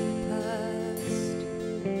my past.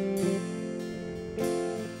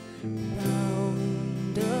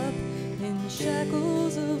 Bound up in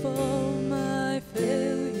shackles of all my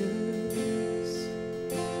failures.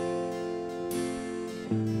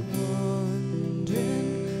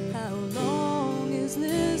 Wondering how long is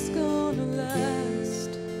this gonna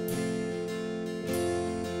last?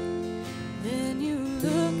 Then you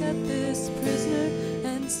look at this prisoner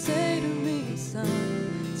and say to me,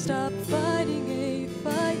 son, stop fighting a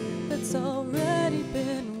fight that's already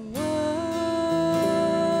been won.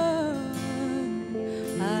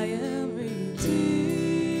 I am redeemed.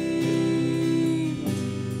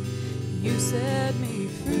 You set me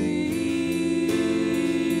free.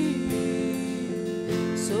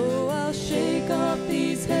 So I'll shake off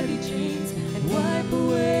these heavy chains and wipe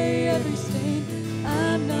away every stain.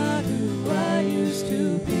 I'm not who I used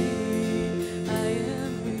to be. I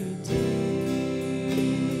am redeemed.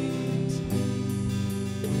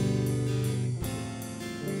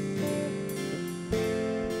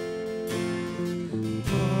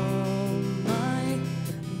 All my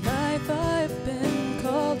life I've been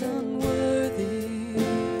called unworthy,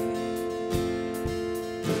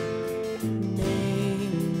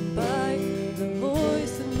 named by the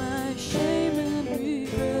voice of my shame and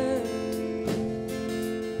regret.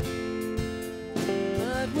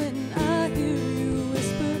 But when I hear you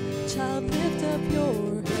whisper, child, lift up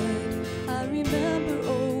your head, I remember,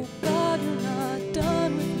 oh God, you're not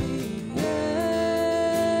done with me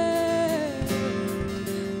yet.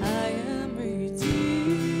 I am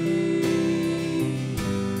redeemed.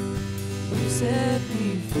 You set me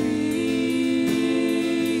free.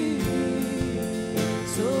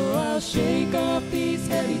 So I'll shake off these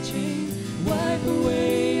heavy chains, wipe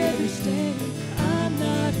away every stain. I'm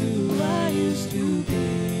not who I used to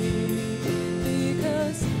be,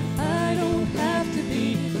 because I don't have to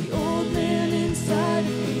be the old man inside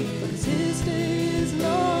of me, 'cause his day is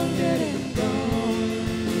long dead and gone.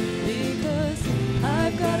 Because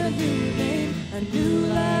I've got a new name, a new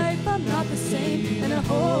life, I'm not the same, and a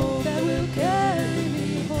hope that will carry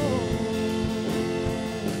me home.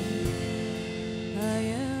 I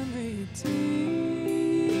am redeemed.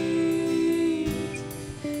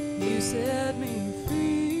 You set me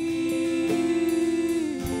free.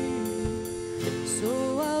 So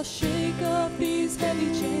I'll shake off these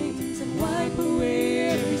heavy chains and wipe away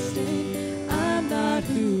every stain. I'm not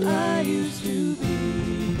who I used to be.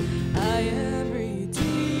 I am redeemed.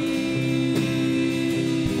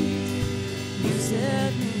 You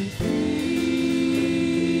set me free.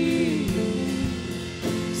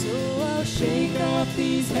 So I'll shake off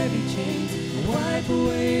these heavy chains and wipe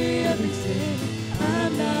away every stain.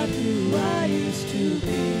 I'm not who I used to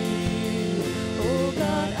be. Oh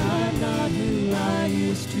God, I'm not who I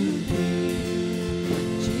used to be.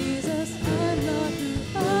 Jesus, I'm not who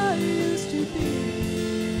I used to be.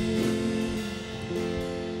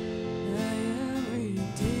 I am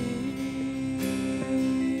redeemed.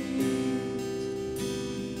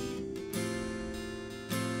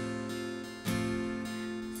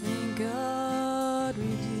 Thank God,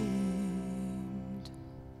 redeemed.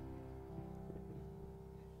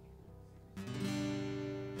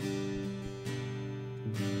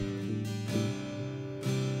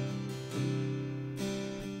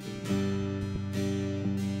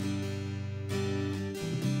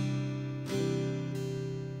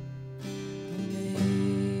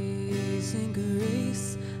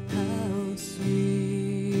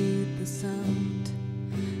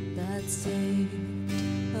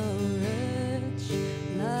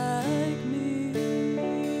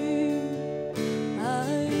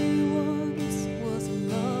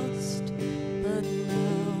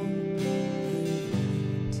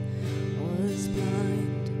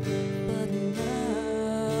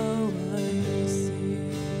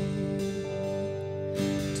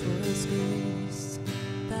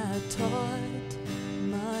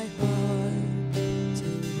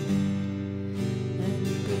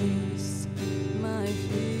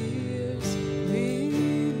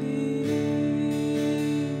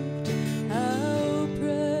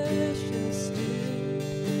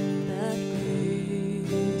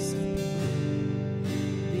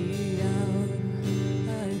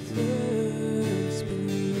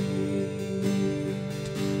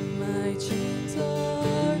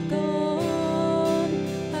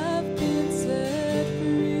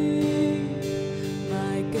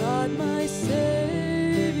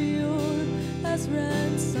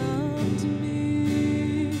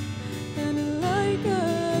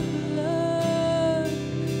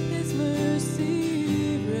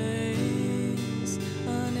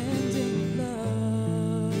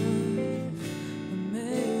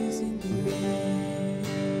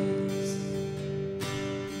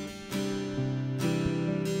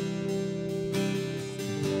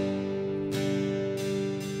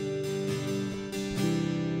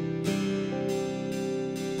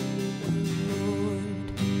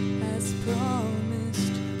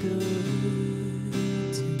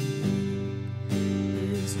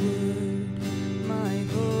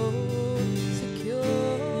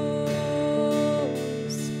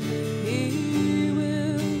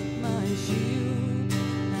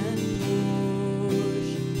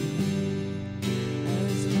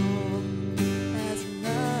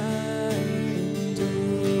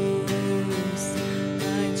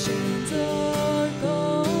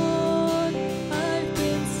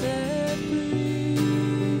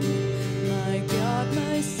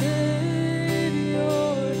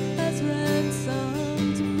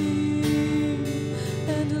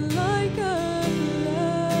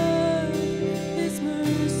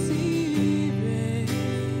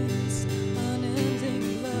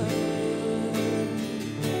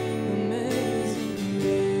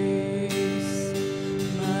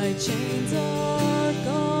 chains are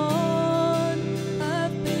gone,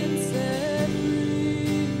 I've been set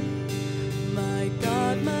free. My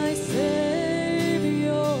God, my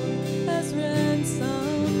Savior has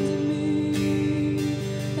ransomed me,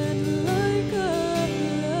 and like a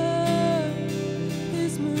flood,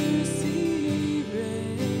 His mercy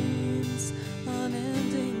reigns,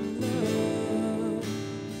 unending love,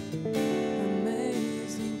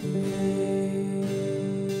 amazing grace.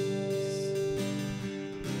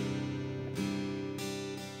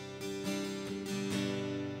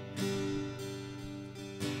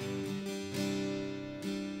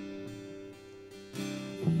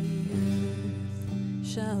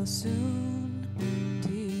 Shall soon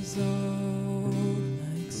dissolve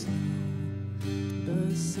like snow.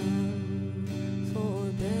 The sun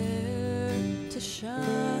forbear to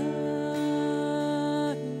shine,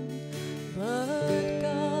 but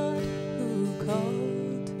God who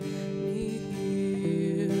called me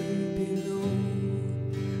here below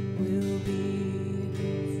will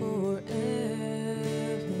be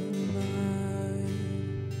forever mine.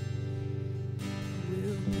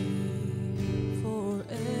 Will be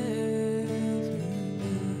forever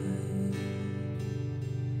mine.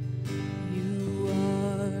 You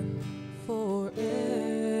are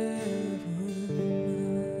forever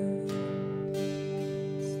mine.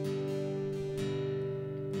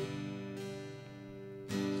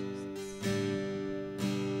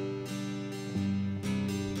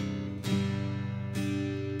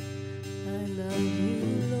 I love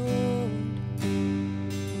you, Lord.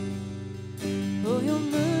 Oh, your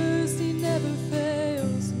mercy never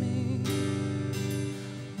fails me.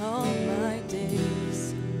 All my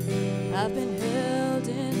days I've been held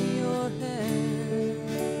in your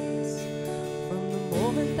hands. From the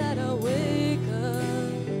moment that I wake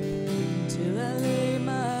up till I lay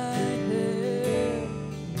my head,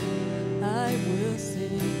 I will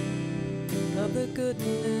sing of the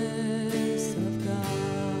goodness of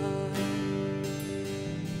God.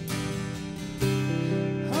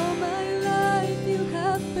 All my life you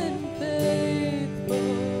have been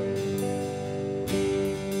faithful.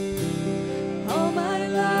 All my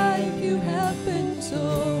life you have been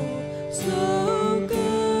so, so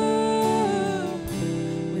good.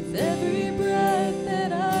 With every breath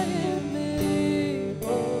that I am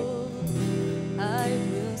able, I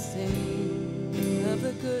will sing of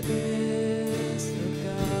the goodness of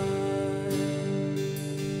God.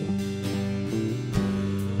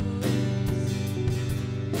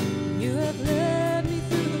 You have led me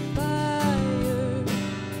through the fire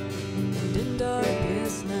and in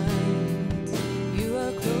darkest nights. You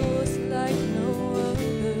are close like no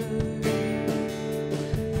other.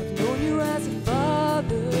 I've known you as a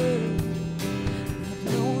father, I've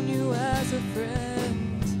known you as a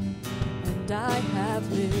friend, and I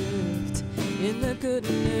have lived in the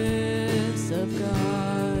goodness of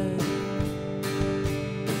God.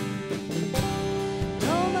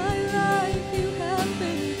 All my life you have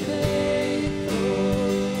been faithful.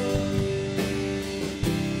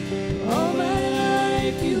 All my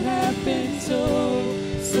life you have been so,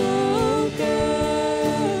 so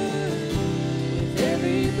good. With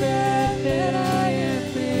every breath that I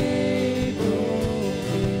am able,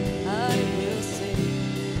 I will sing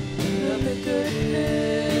of the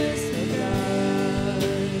goodness of God.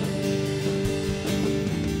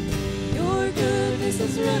 Your goodness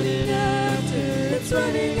is running after, it's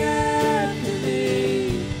running after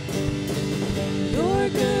me. Your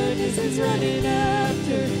goodness is running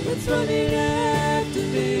after, it's running after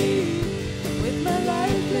me. With my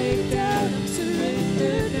life laid down, I'm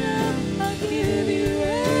surrendered now. I'll give you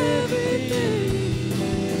everything.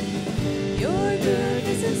 Your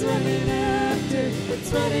goodness is running after,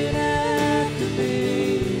 it's running after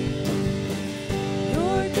me.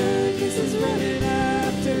 Your goodness is running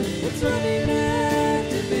after, it's running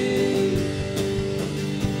after me.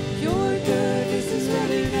 Your goodness is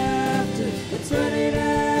running after, it's running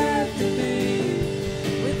after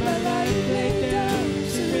me. With my life laid down,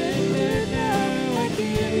 surrendered now, I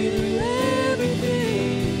give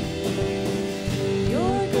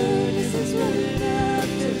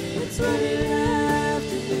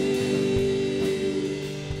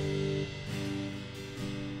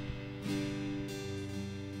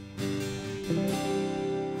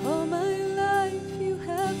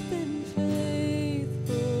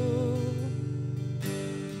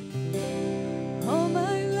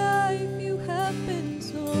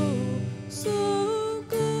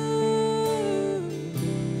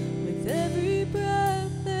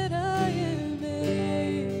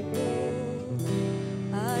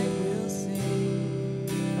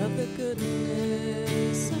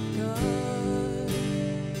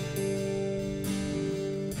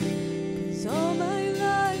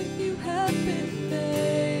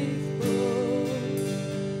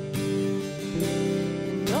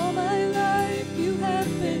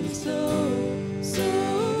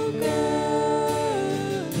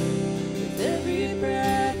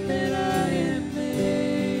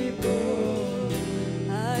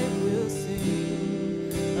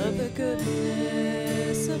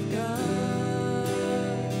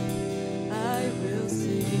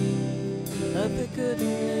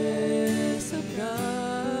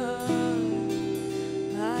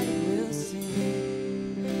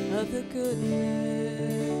goodness.